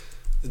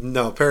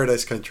 No,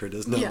 Paradise Country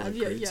does not look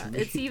great to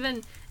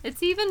me.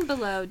 It's even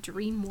below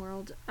Dream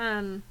World.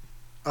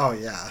 Oh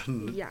yeah.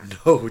 Yeah.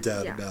 No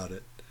doubt Yeah. about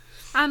it.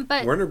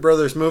 But Warner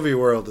Brothers Movie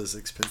World is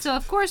expensive. so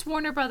of course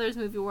Warner Brothers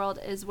Movie World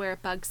is where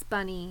Bugs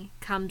Bunny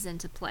comes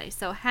into play.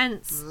 So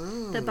hence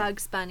the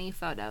Bugs Bunny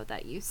photo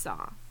that you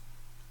saw.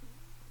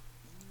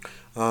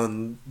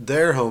 On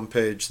their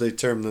homepage, they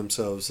term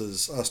themselves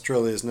as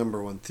Australia's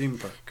 #1 theme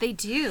park. They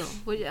do.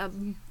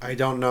 I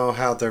don't know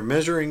how they're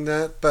measuring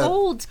that, but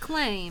Bold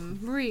claim,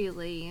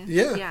 really.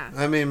 yeah.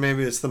 I mean,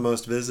 maybe it's the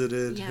most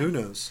visited. Yeah. Who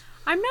knows?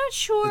 I'm not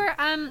sure.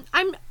 I'm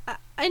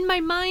in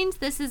my mind.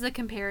 This is a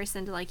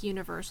comparison to like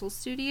Universal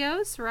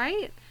Studios,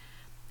 right?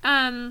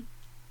 I'm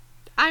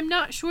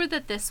not sure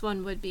that this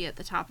one would be at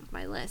the top of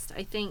my list.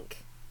 I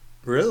think.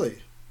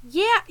 Really?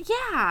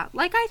 Yeah.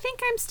 Like I think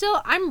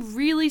I'm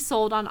really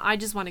sold on. I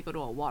just want to go to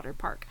a water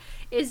park.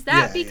 Is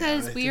that Yeah,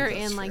 because I we think are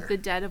that's in like fair. the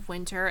dead of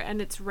winter and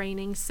it's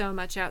raining so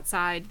much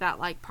outside that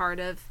like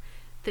part of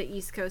the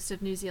east coast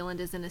of New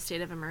Zealand is in a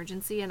state of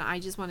emergency and I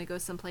just want to go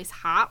someplace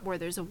hot where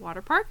there's a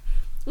water park?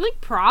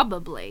 Like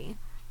probably.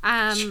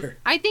 Sure.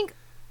 I think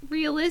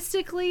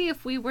realistically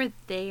if we were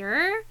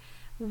there,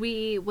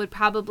 we would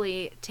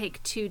probably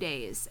take 2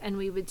 days and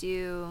we would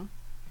do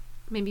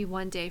maybe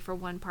 1 day for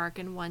one park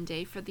and 1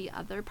 day for the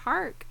other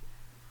park.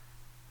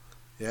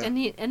 Yeah.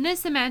 In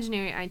this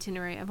imaginary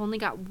itinerary, I've only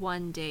got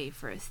 1 day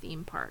for a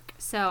theme park.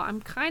 So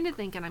I'm kind of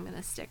thinking I'm going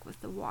to stick with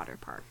the water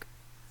park.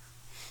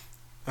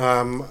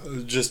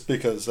 Just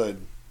because I'd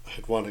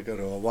want to go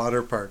to a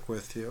water park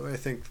with you. I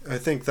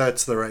think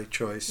that's the right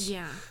choice.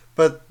 Yeah.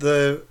 But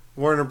the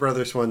Warner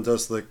Brothers one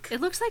does look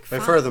It looks like by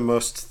fun. far the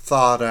most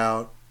thought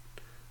out.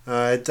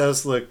 It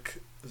does look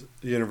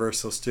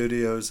Universal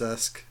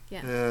Studios-esque.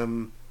 Yeah.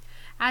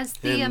 As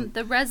And-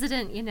 the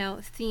resident,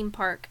 theme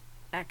park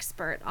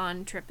expert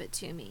on Trip It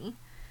To Me,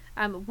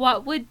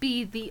 what would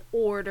be the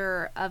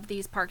order of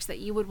these parks that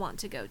you would want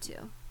to go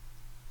to?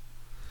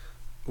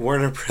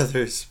 Warner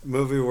Brothers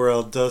Movie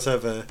World does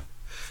have a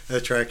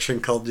attraction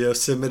called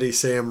Yosemite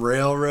Sam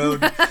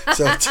Railroad,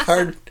 so it's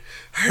hard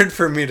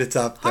for me to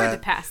top Hard that.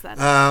 to pass that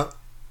up.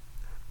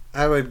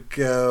 I would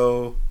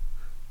go.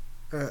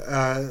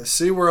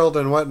 SeaWorld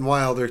and Wet and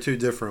Wild are two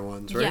different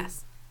ones, right?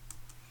 Yes.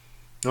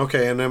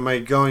 Okay, and am I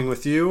going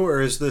with you,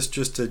 or is this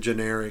just a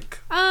generic?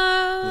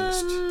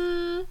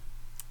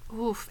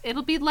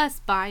 It'll be less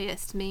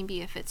biased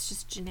maybe if it's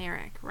just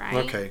generic, right?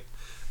 Okay.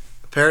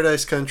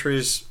 Paradise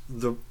Country's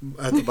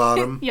at the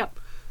bottom. Yep.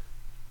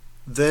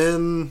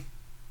 Then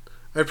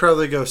I'd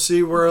probably go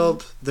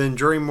SeaWorld, then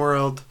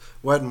DreamWorld,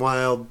 Wet and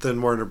Wild,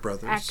 then Warner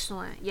Brothers.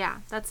 Excellent. Yeah,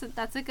 that's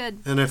a good.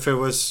 And if it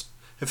was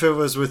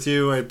with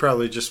you, I'd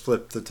probably just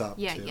flip the top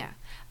Yeah, two. yeah.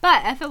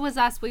 But if it was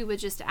us, we would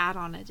just add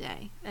on a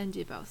day and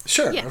do both.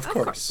 Sure, Yeah, of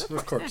course.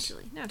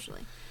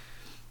 Naturally.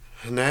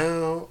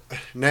 Now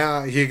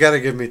you got to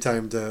give me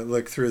time to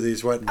look through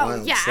these Wet and Oh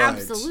Wild yeah,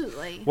 slides.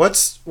 absolutely.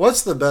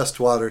 What's the best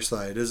water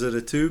slide? Is it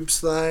a tube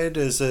slide?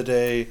 Is it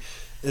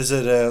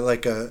a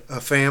like a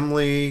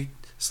family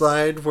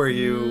slide where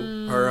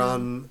you are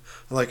on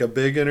like a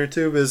big inner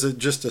tube? Is it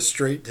just a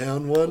straight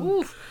down one?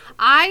 Oof.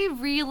 I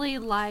really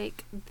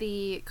like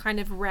the kind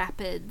of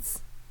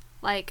rapids,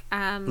 like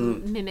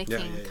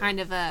mimicking yeah. kind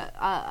of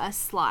a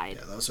slide.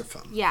 Yeah, those are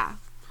fun. Yeah.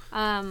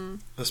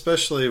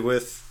 Especially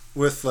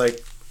with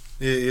like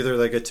either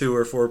like a 2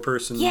 or 4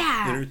 person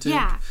inner tube.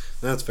 Yeah.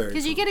 That's very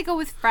Because you fun. get to go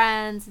with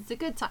friends. It's a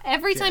good time.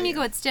 Every time you yeah.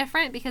 go, it's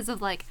different because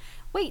of like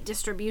weight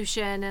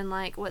distribution and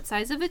like what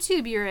size of a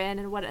tube you're in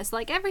and what it's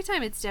like. Every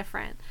time it's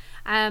different.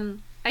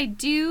 I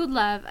do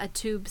love a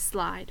tube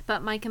slide,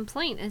 but my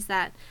complaint is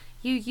that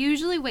you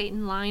usually wait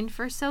in line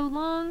for so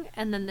long,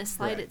 and then the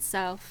slide Right.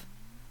 itself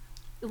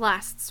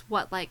lasts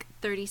like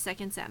 30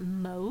 seconds at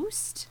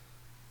most.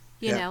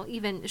 You Yeah. know,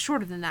 even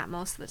shorter than that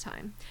most of the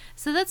time.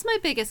 So that's my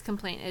biggest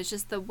complaint is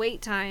just the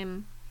wait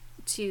time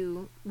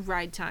to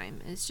ride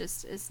time is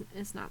just is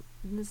not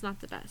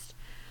the best.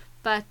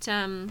 But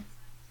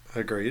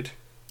Agreed.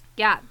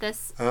 yeah,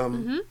 this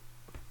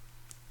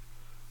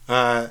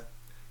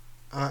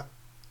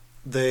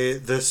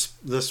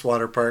This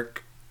water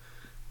park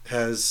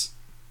has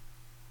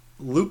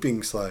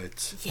looping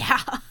slides. yeah.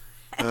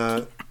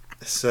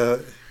 So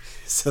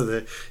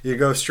that you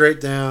go straight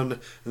down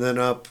and then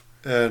up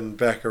and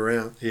back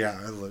around.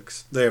 Yeah,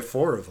 they have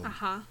 4 of them.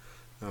 Uh-huh.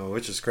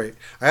 Which is great.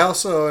 I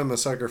also am a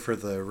sucker for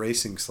the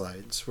racing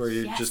slides where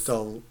you Yes. just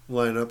all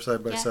line up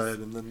side by Yes. side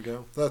and then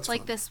go. That's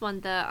Like fun. this one,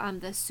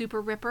 the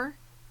Super Ripper.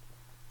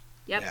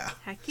 Yep. Yeah.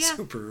 Heck yeah.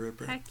 Super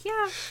Ripper. Heck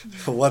yeah.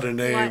 What a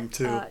name, What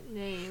too. a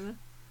name.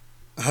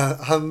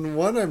 On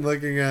one I'm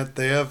looking at,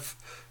 they have.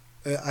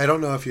 I don't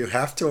know if you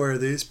have to wear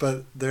these,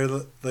 but they're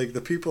like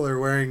the people are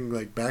wearing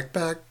like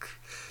backpack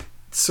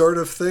sort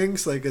of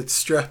things, like it's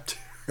strapped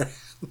around.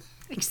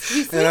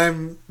 Excuse me? And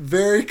I'm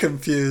very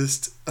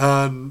confused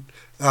on.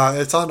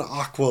 It's on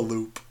Aqua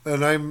Loop,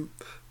 and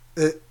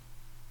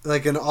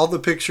like in all the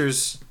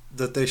pictures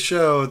that they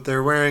show,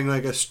 they're wearing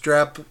like a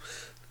strap.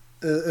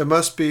 It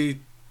must be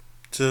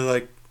to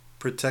like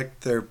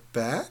protect their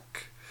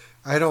back.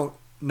 I don't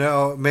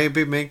know.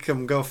 Maybe make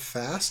them go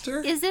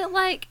faster. Is it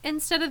like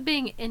instead of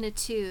being in a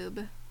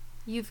tube,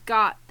 you've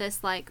got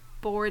this like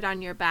board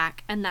on your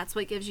back and that's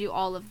what gives you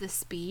all of the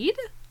speed?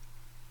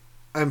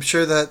 I'm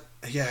sure that.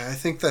 Yeah, I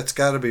think that's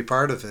got to be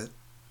part of it.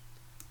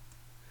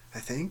 I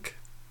think.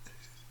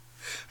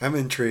 I'm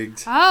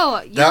intrigued.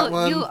 Oh,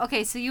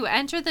 That so you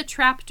enter the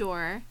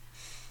trapdoor.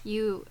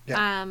 You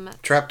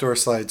Trapdoor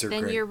slides are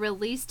then great. you're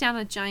released down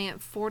a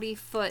giant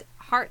 40-foot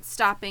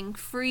heart-stopping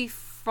free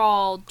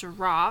fall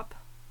drop,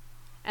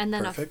 and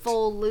then Perfect. a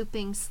full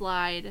looping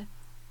slide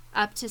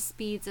up to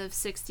speeds of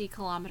 60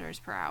 kilometers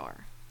per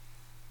hour.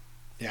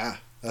 Yeah,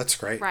 that's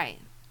great. Right.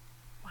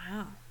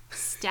 Wow.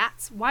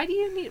 Stats. Why do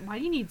you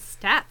need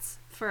stats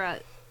for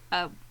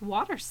a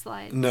water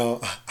slide?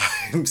 No,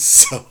 I'm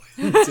so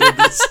into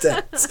the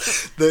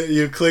stats.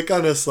 You click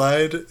on a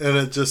slide and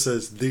it just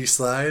says the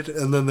slide,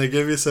 and then they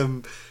give you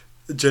some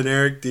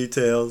generic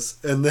details,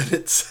 and then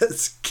it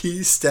says key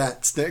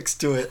stats next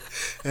to it,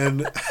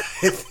 and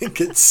I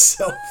think it's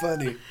so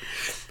funny.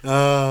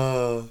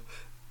 I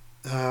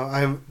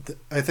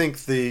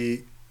think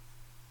the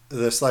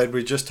slide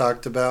we just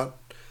talked about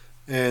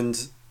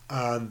and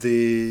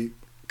the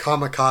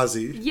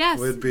Kamikaze Yes,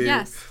 would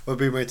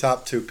be my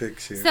top 2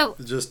 picks here. So-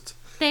 just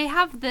They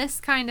have this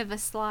kind of a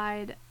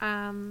slide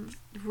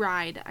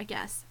ride, I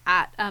guess,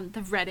 at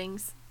the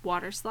Reddings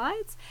water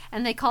slides,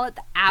 and they call it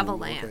the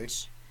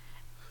avalanche.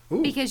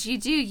 Ooh. Because you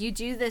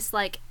do this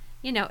like,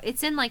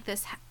 it's in like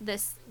this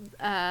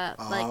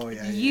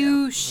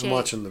U shape. I'm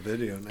watching the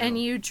video now. And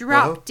you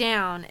drop Uh-huh.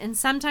 down, and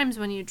sometimes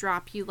when you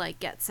drop, you like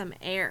get some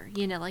air.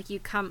 Like you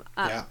come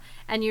up, Yeah.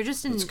 and you're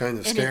just in It's kinda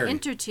an scary.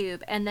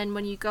 intertube. And then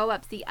when you go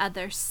up the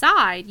other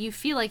side, you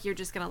feel like you're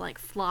just gonna like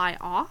fly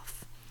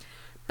off.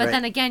 But Right.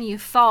 then again, you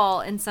fall,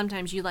 and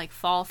sometimes you like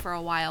fall for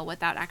a while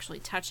without actually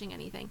touching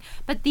anything.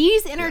 But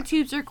these inner Yeah.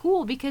 tubes are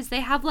cool because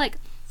they have like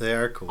They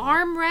are cool.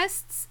 arm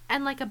rests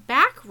and like a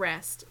back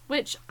rest,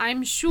 which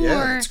I'm sure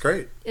Yeah, it's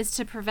great. is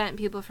to prevent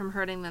people from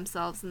hurting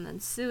themselves and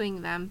then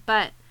suing them.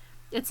 But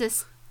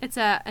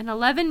an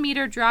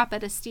 11-meter drop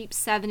at a steep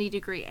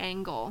 70-degree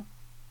angle.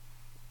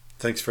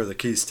 Thanks for the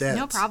key stats.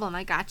 No problem,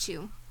 I got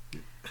you.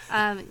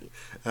 Wow,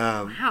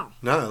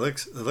 No,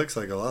 it looks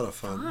like a lot of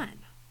fun. fun.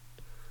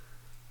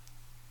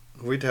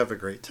 We'd have a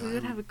great time. We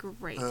would have a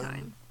great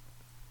time.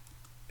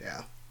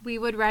 Yeah. We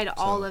would ride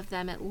all So- of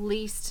them at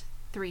least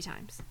 3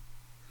 times.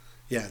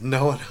 Yeah,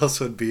 no one else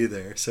would be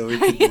there, so we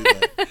could do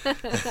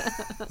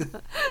that.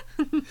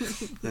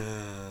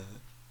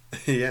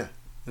 Yeah.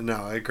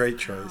 No, a great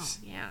choice.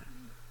 Oh, yeah.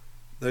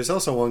 There's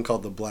also one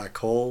called the Black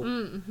Hole,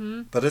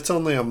 Mm-hmm. but it's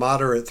only a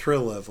moderate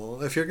thrill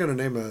level. If you're going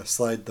to name a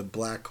slide the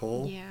Black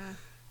Hole, Yeah.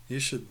 you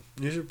should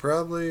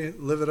probably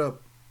live it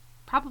up.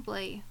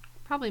 Probably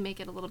make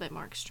it a little bit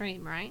more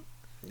extreme, right?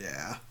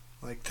 Yeah,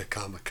 like the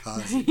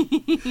Kamikaze.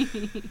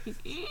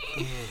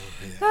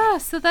 Oh,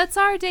 so that's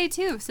our day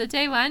 2. So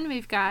day 1,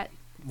 we've got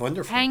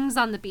Wonderful. hangs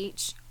on the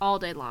beach all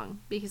day long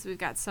because we've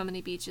got so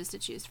many beaches to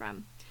choose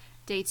from.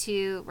 Day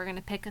 2, we're going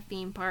to pick a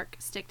theme park,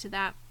 stick to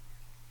that.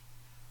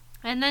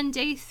 And then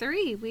day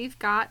 3, we've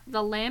got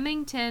the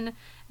Lamington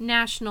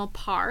National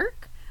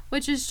Park,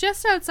 which is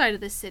just outside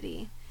of the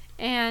city.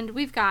 And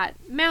we've got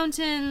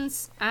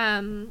mountains.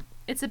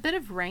 It's a bit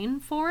of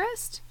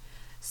rainforest.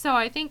 So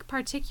I think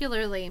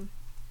particularly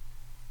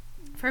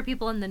for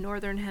people in the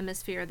northern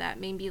hemisphere that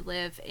maybe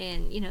live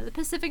in, the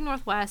Pacific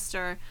Northwest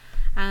or,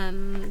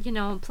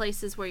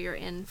 places where you're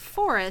in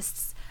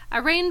forests,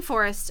 a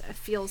rainforest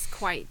feels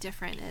quite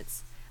different.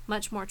 It's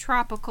much more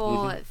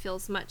tropical. It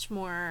feels much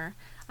more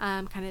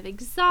kind of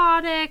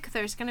exotic.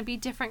 There's going to be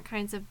different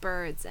kinds of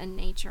birds and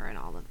nature and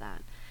all of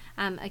that.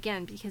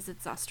 Again, because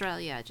it's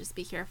Australia, just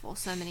be careful.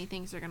 So many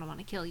things are going to want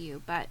to kill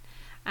you. But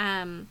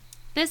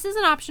this is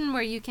an option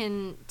where you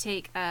can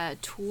take a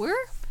tour.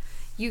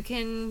 You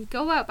can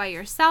go out by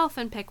yourself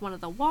and pick one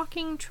of the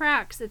walking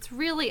tracks. It's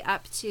really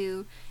up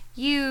to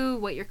you,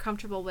 what you're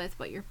comfortable with,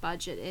 what your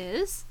budget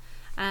is.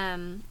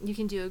 You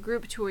can do a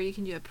group tour. You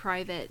can do a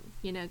private,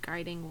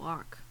 guiding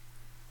walk.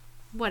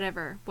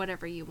 Whatever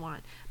you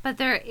want. But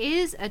there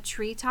is a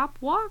treetop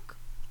walk.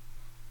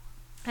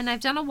 And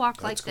I've done a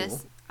walk That's like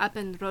this cool. up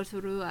in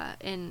Rotorua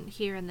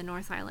here in the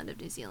North Island of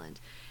New Zealand.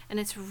 And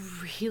it's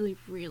really,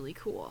 really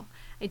cool.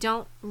 I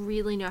don't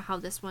really know how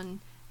this one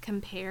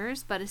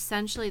compares, but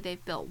essentially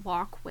they've built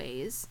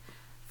walkways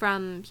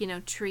from,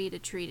 tree to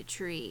tree to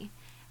tree.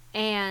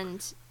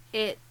 And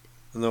it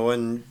And the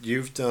one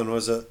you've done,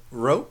 was it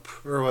rope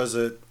or was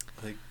it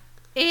like...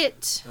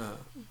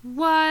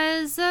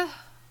 was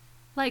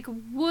like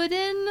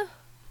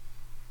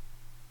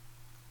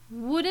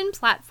wooden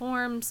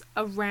platforms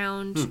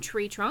around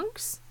tree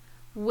trunks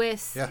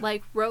with Yeah.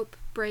 like rope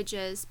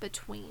bridges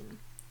between,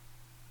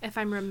 if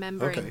I'm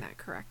remembering Okay. that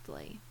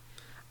correctly.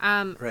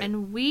 Right.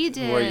 And we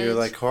did Where you're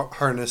like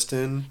harnessed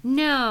in?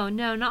 no,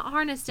 not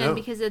harnessed in No.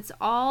 because it's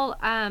all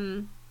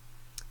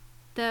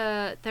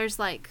there's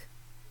like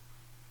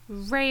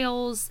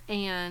rails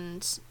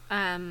and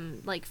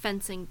like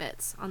fencing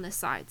bits on the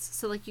sides.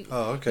 So like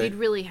Oh, okay. you'd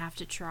really have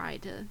to try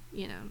to,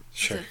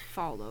 Sure. to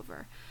fall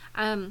over.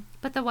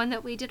 But the one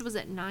that we did was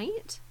at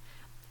night.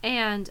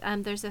 And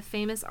there's a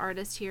famous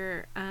artist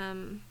here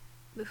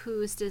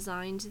who's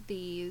designed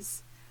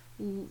these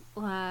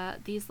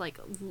like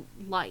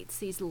lights,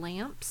 these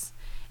lamps,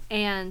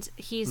 and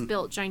he's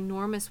built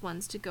ginormous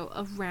ones to go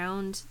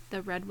around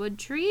the redwood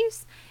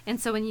trees. And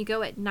so when you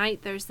go at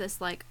night, there's this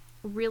like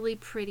really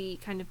pretty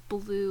kind of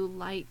blue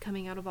light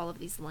coming out of all of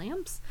these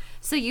lamps,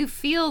 so you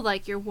feel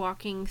like you're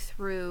walking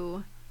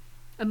through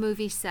a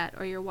movie set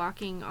or you're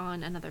walking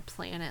on another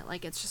planet.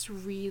 Like, it's just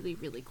really,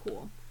 really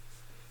cool.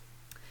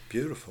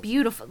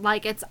 Beautiful.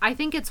 Like, I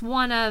think it's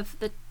one of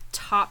the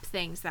top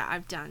things that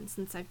I've done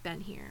since I've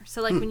been here.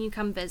 So like when you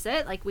come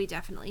visit, like, we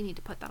definitely need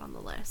to put that on the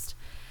list.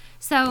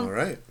 So All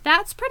right.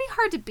 that's pretty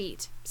hard to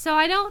beat. So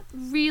I don't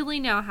really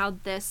know how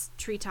this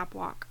treetop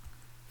walk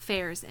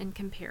fares in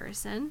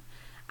comparison.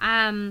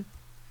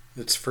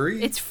 It's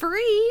free? It's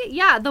free.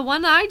 Yeah, the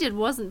one I did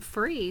wasn't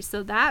free,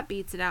 so that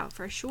beats it out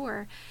for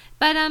sure.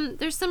 But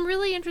there's some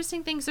really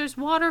interesting things. There's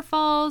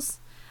waterfalls.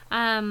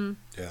 Yeah,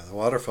 the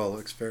waterfall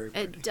looks very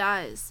pretty. It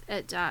does.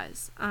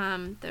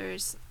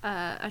 There's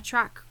a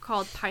track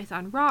called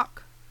Python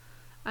Rock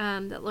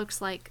that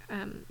looks like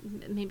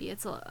maybe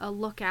it's a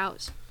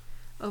lookout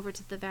over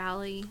to the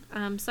valley.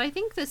 So I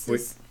think this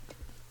is...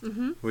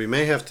 We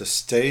may have to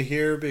stay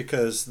here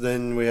because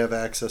then we have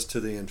access to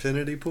the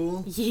infinity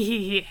pool.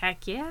 Yeah,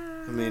 heck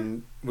yeah. I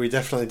mean, we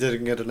definitely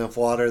didn't get enough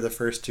water the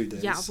first 2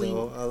 days, Yeah,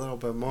 so a little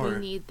bit more. We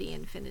need the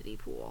infinity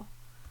pool.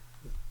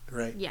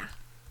 Right. Yeah.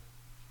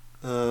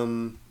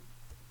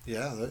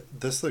 Yeah,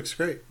 this looks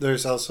great.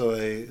 There's also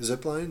a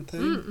zip line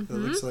thing that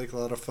looks like a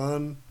lot of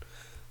fun.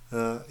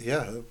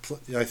 Yeah,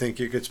 I think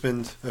you could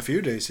spend a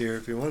few days here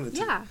if you wanted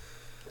to. Yeah.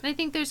 And I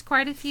think there's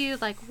quite a few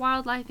like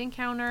wildlife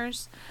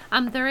encounters.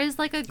 There is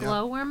like a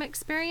glowworm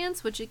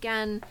experience, which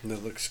again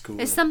That looks cool.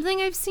 is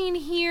something I've seen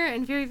here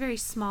in very, very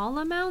small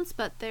amounts,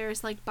 but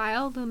there's like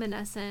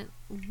bioluminescent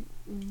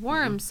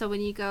worms. So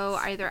when you go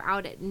either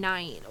out at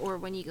night or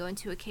when you go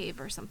into a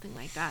cave or something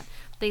like that,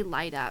 they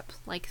light up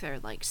like they're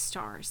like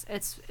stars.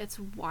 It's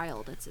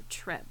wild. It's a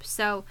trip.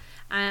 So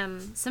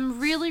some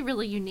really,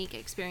 really unique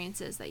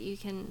experiences that you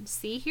can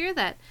see here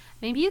that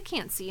maybe you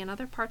can't see in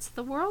other parts of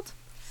the world.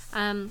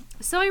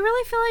 So I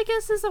really feel like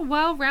this is a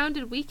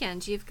well-rounded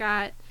weekend. You've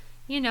got,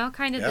 you know,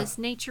 kind of this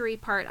nature-y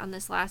part on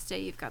this last day.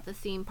 You've got the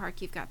theme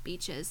park. You've got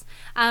beaches.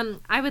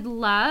 I would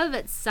love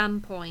at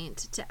some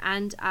point to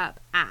end up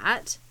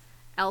at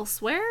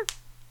Elsewhere,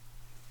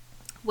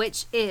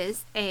 which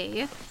is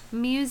a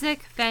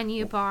music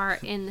venue bar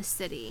in the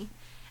city.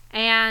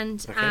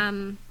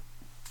 And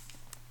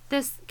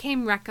this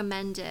came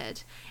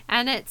recommended.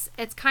 And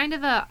it's kind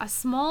of a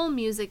small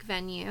music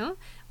venue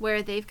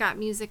where they've got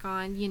music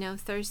on, you know,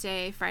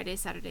 Thursday, Friday,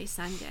 Saturday,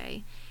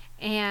 Sunday.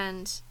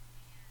 And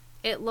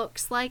it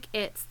looks like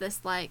it's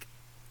this like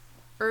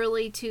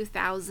early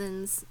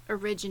 2000s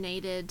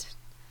originated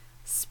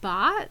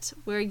spot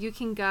where you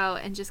can go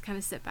and just kind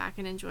of sit back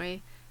and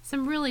enjoy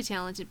some really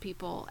talented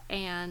people.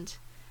 And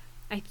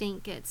I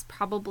think it's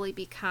probably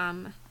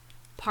become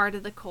part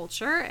of the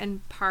culture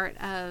and part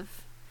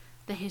of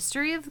the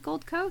history of the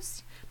Gold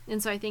Coast.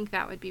 And so I think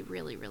that would be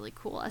really, really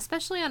cool,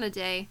 especially on a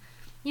day,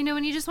 you know,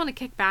 when you just want to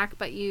kick back,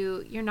 but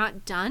you're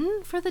not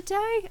done for the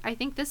day. I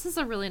think this is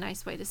a really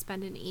nice way to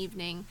spend an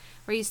evening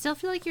where you still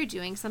feel like you're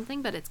doing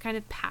something, but it's kind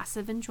of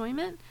passive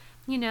enjoyment.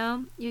 You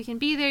know, you can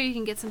be there, you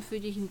can get some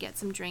food, you can get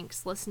some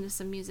drinks, listen to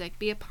some music,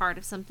 be a part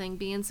of something,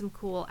 be in some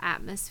cool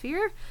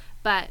atmosphere,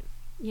 but,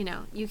 you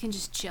know, you can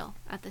just chill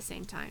at the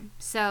same time.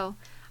 So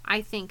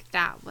I think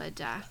that would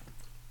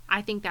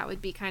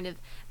be kind of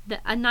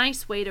a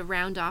nice way to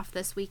round off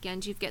this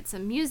weekend. You get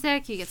some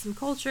music, you get some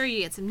culture, you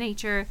get some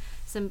nature,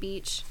 some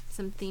beach,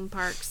 some theme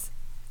parks.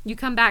 You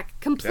come back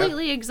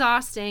completely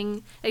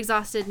exhausted,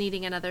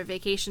 needing another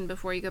vacation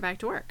before you go back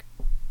to work.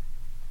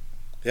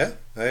 Yeah,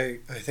 I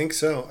think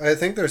so. I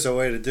think there's a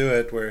way to do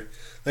it where,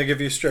 like, if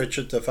you stretch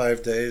it to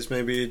 5 days,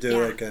 maybe you do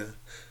like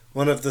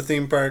one of the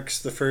theme parks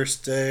the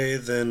first day,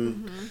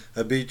 then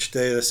a beach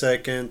day the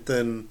second,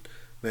 then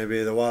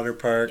maybe the water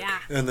park,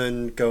 and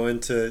then go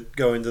into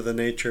the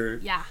nature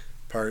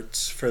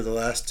parts for the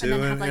last two.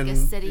 And then have like a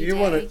city day.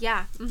 Wanna,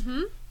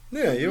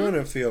 you want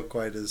to feel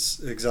quite as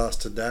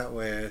exhausted that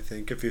way, I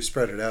think, if you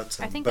spread it out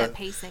some. I think that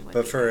pacing would be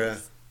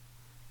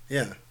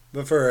nice.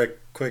 But for a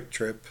quick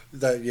trip,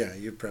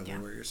 you'd probably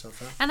wear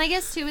yourself out. And I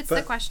guess, too, it's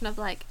the question of,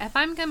 like, if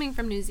I'm coming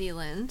from New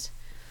Zealand,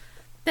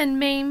 then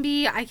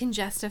maybe I can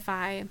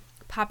justify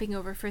popping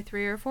over for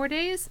 3 or 4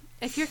 days.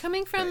 If you're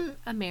coming from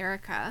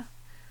America,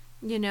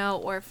 you know,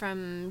 or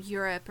from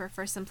Europe or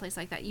for someplace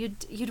like that,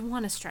 you'd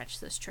want to stretch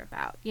this trip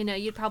out. You know,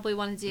 you'd probably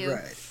want to do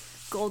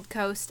Gold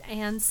Coast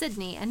and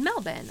Sydney and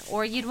Melbourne.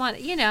 Or you'd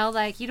want, you know,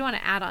 like, you'd want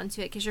to add on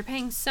to it because you're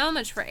paying so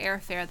much for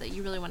airfare that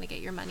you really want to get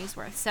your money's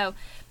worth. So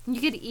you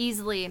could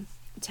easily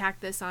tack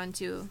this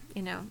onto,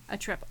 you know, a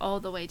trip all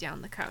the way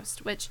down the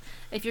coast, which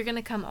if you're going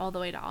to come all the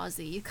way to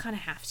Aussie, you kind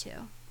of have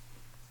to.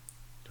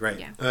 Right.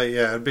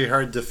 Yeah. It'd be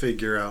hard to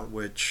figure out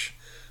which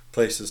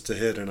places to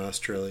hit in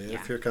Australia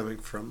if you're coming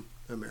from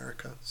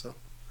America. So,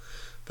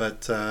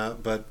 but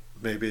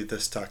maybe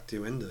this talked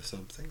you into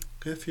something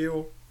if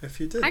you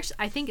did. Actually,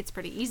 I think it's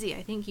pretty easy.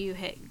 I think you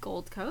hit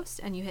Gold Coast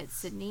and you hit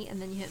Sydney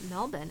and then you hit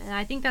Melbourne, and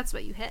I think that's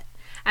what you hit.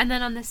 And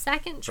then on the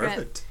second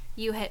trip,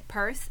 you hit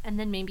Perth, and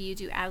then maybe you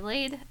do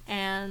Adelaide,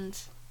 and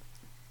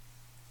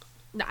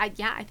I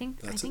think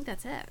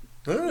that's it.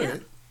 All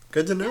right,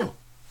 good to know. Yeah.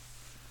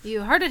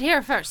 You heard it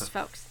here first,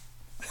 folks.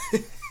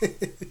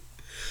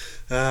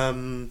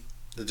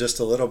 Just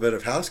a little bit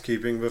of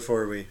housekeeping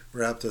before we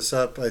wrap this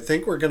up. I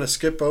think we're going to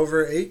skip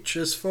over H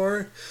is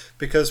for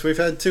because we've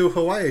had 2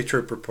 Hawaii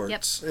trip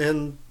reports,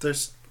 and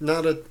there's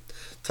not a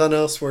ton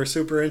else we're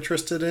super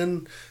interested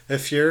in.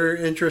 If you're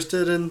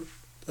interested in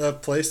a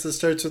place that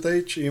starts with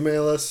H,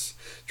 email us,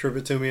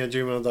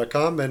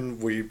 tripittome@gmail.com,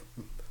 and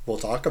we'll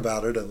talk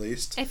about it at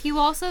least. If you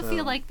also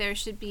feel like there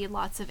should be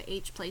lots of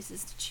H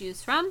places to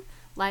choose from,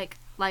 like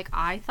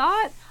I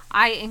thought,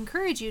 I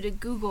encourage you to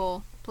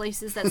Google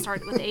places that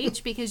start with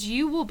H because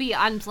you will be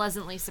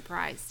unpleasantly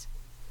surprised.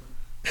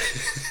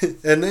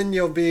 And then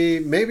you'll be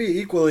maybe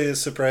equally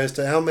as surprised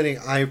at how many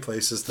I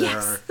places there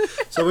are.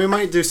 So we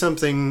might do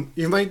something.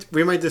 We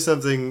might do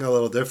something a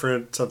little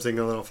different, something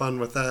a little fun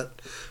with that.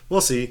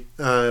 We'll see.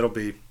 It'll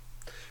be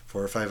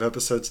 4 or 5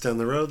 episodes down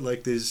the road,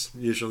 like these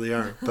usually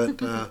are.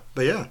 But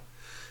yeah,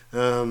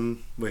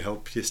 we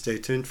hope you stay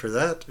tuned for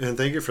that. And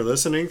thank you for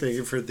listening. Thank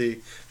you for the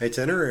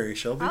itinerary,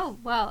 Shelby. Oh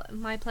well,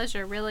 my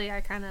pleasure. Really,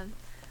 I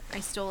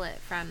stole it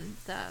from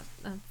the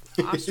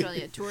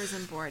Australia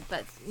Tourism Board,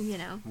 but you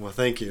know. Well,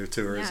 thank you,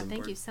 Tourism Board. Yeah,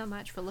 thank you so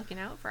much for looking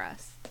out for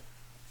us.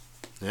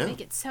 Yeah.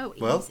 Make it so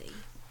easy.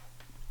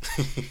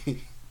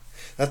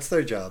 That's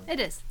their job. It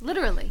is,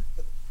 literally.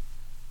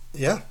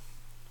 Yeah.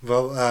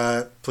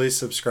 Well, please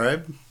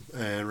subscribe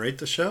and rate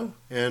the show.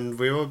 And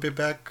we will be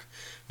back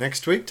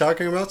next week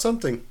talking about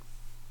something.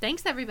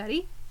 Thanks,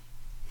 everybody.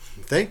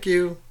 Thank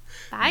you.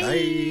 Bye.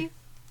 Bye.